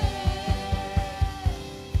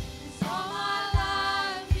 'Cause all my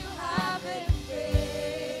life you have been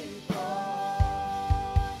faithful.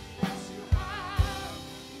 Yes, you have.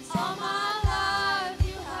 'Cause all my life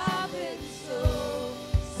you have been so,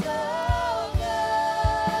 so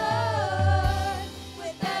good.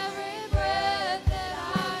 With every breath that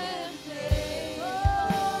I am able,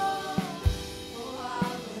 oh, I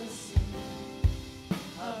will sing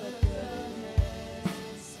of the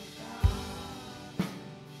goodness of God.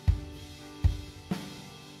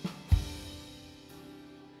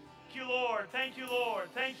 Thank you, Lord. Thank you, Lord.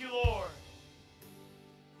 Thank you, Lord.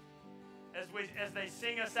 As they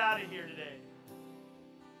sing us out of here today.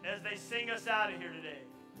 As they sing us out of here today.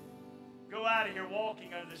 Go out of here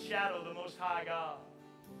walking under the shadow of the Most High God.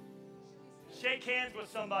 Shake hands with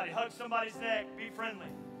somebody. Hug somebody's neck. Be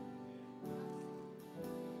friendly.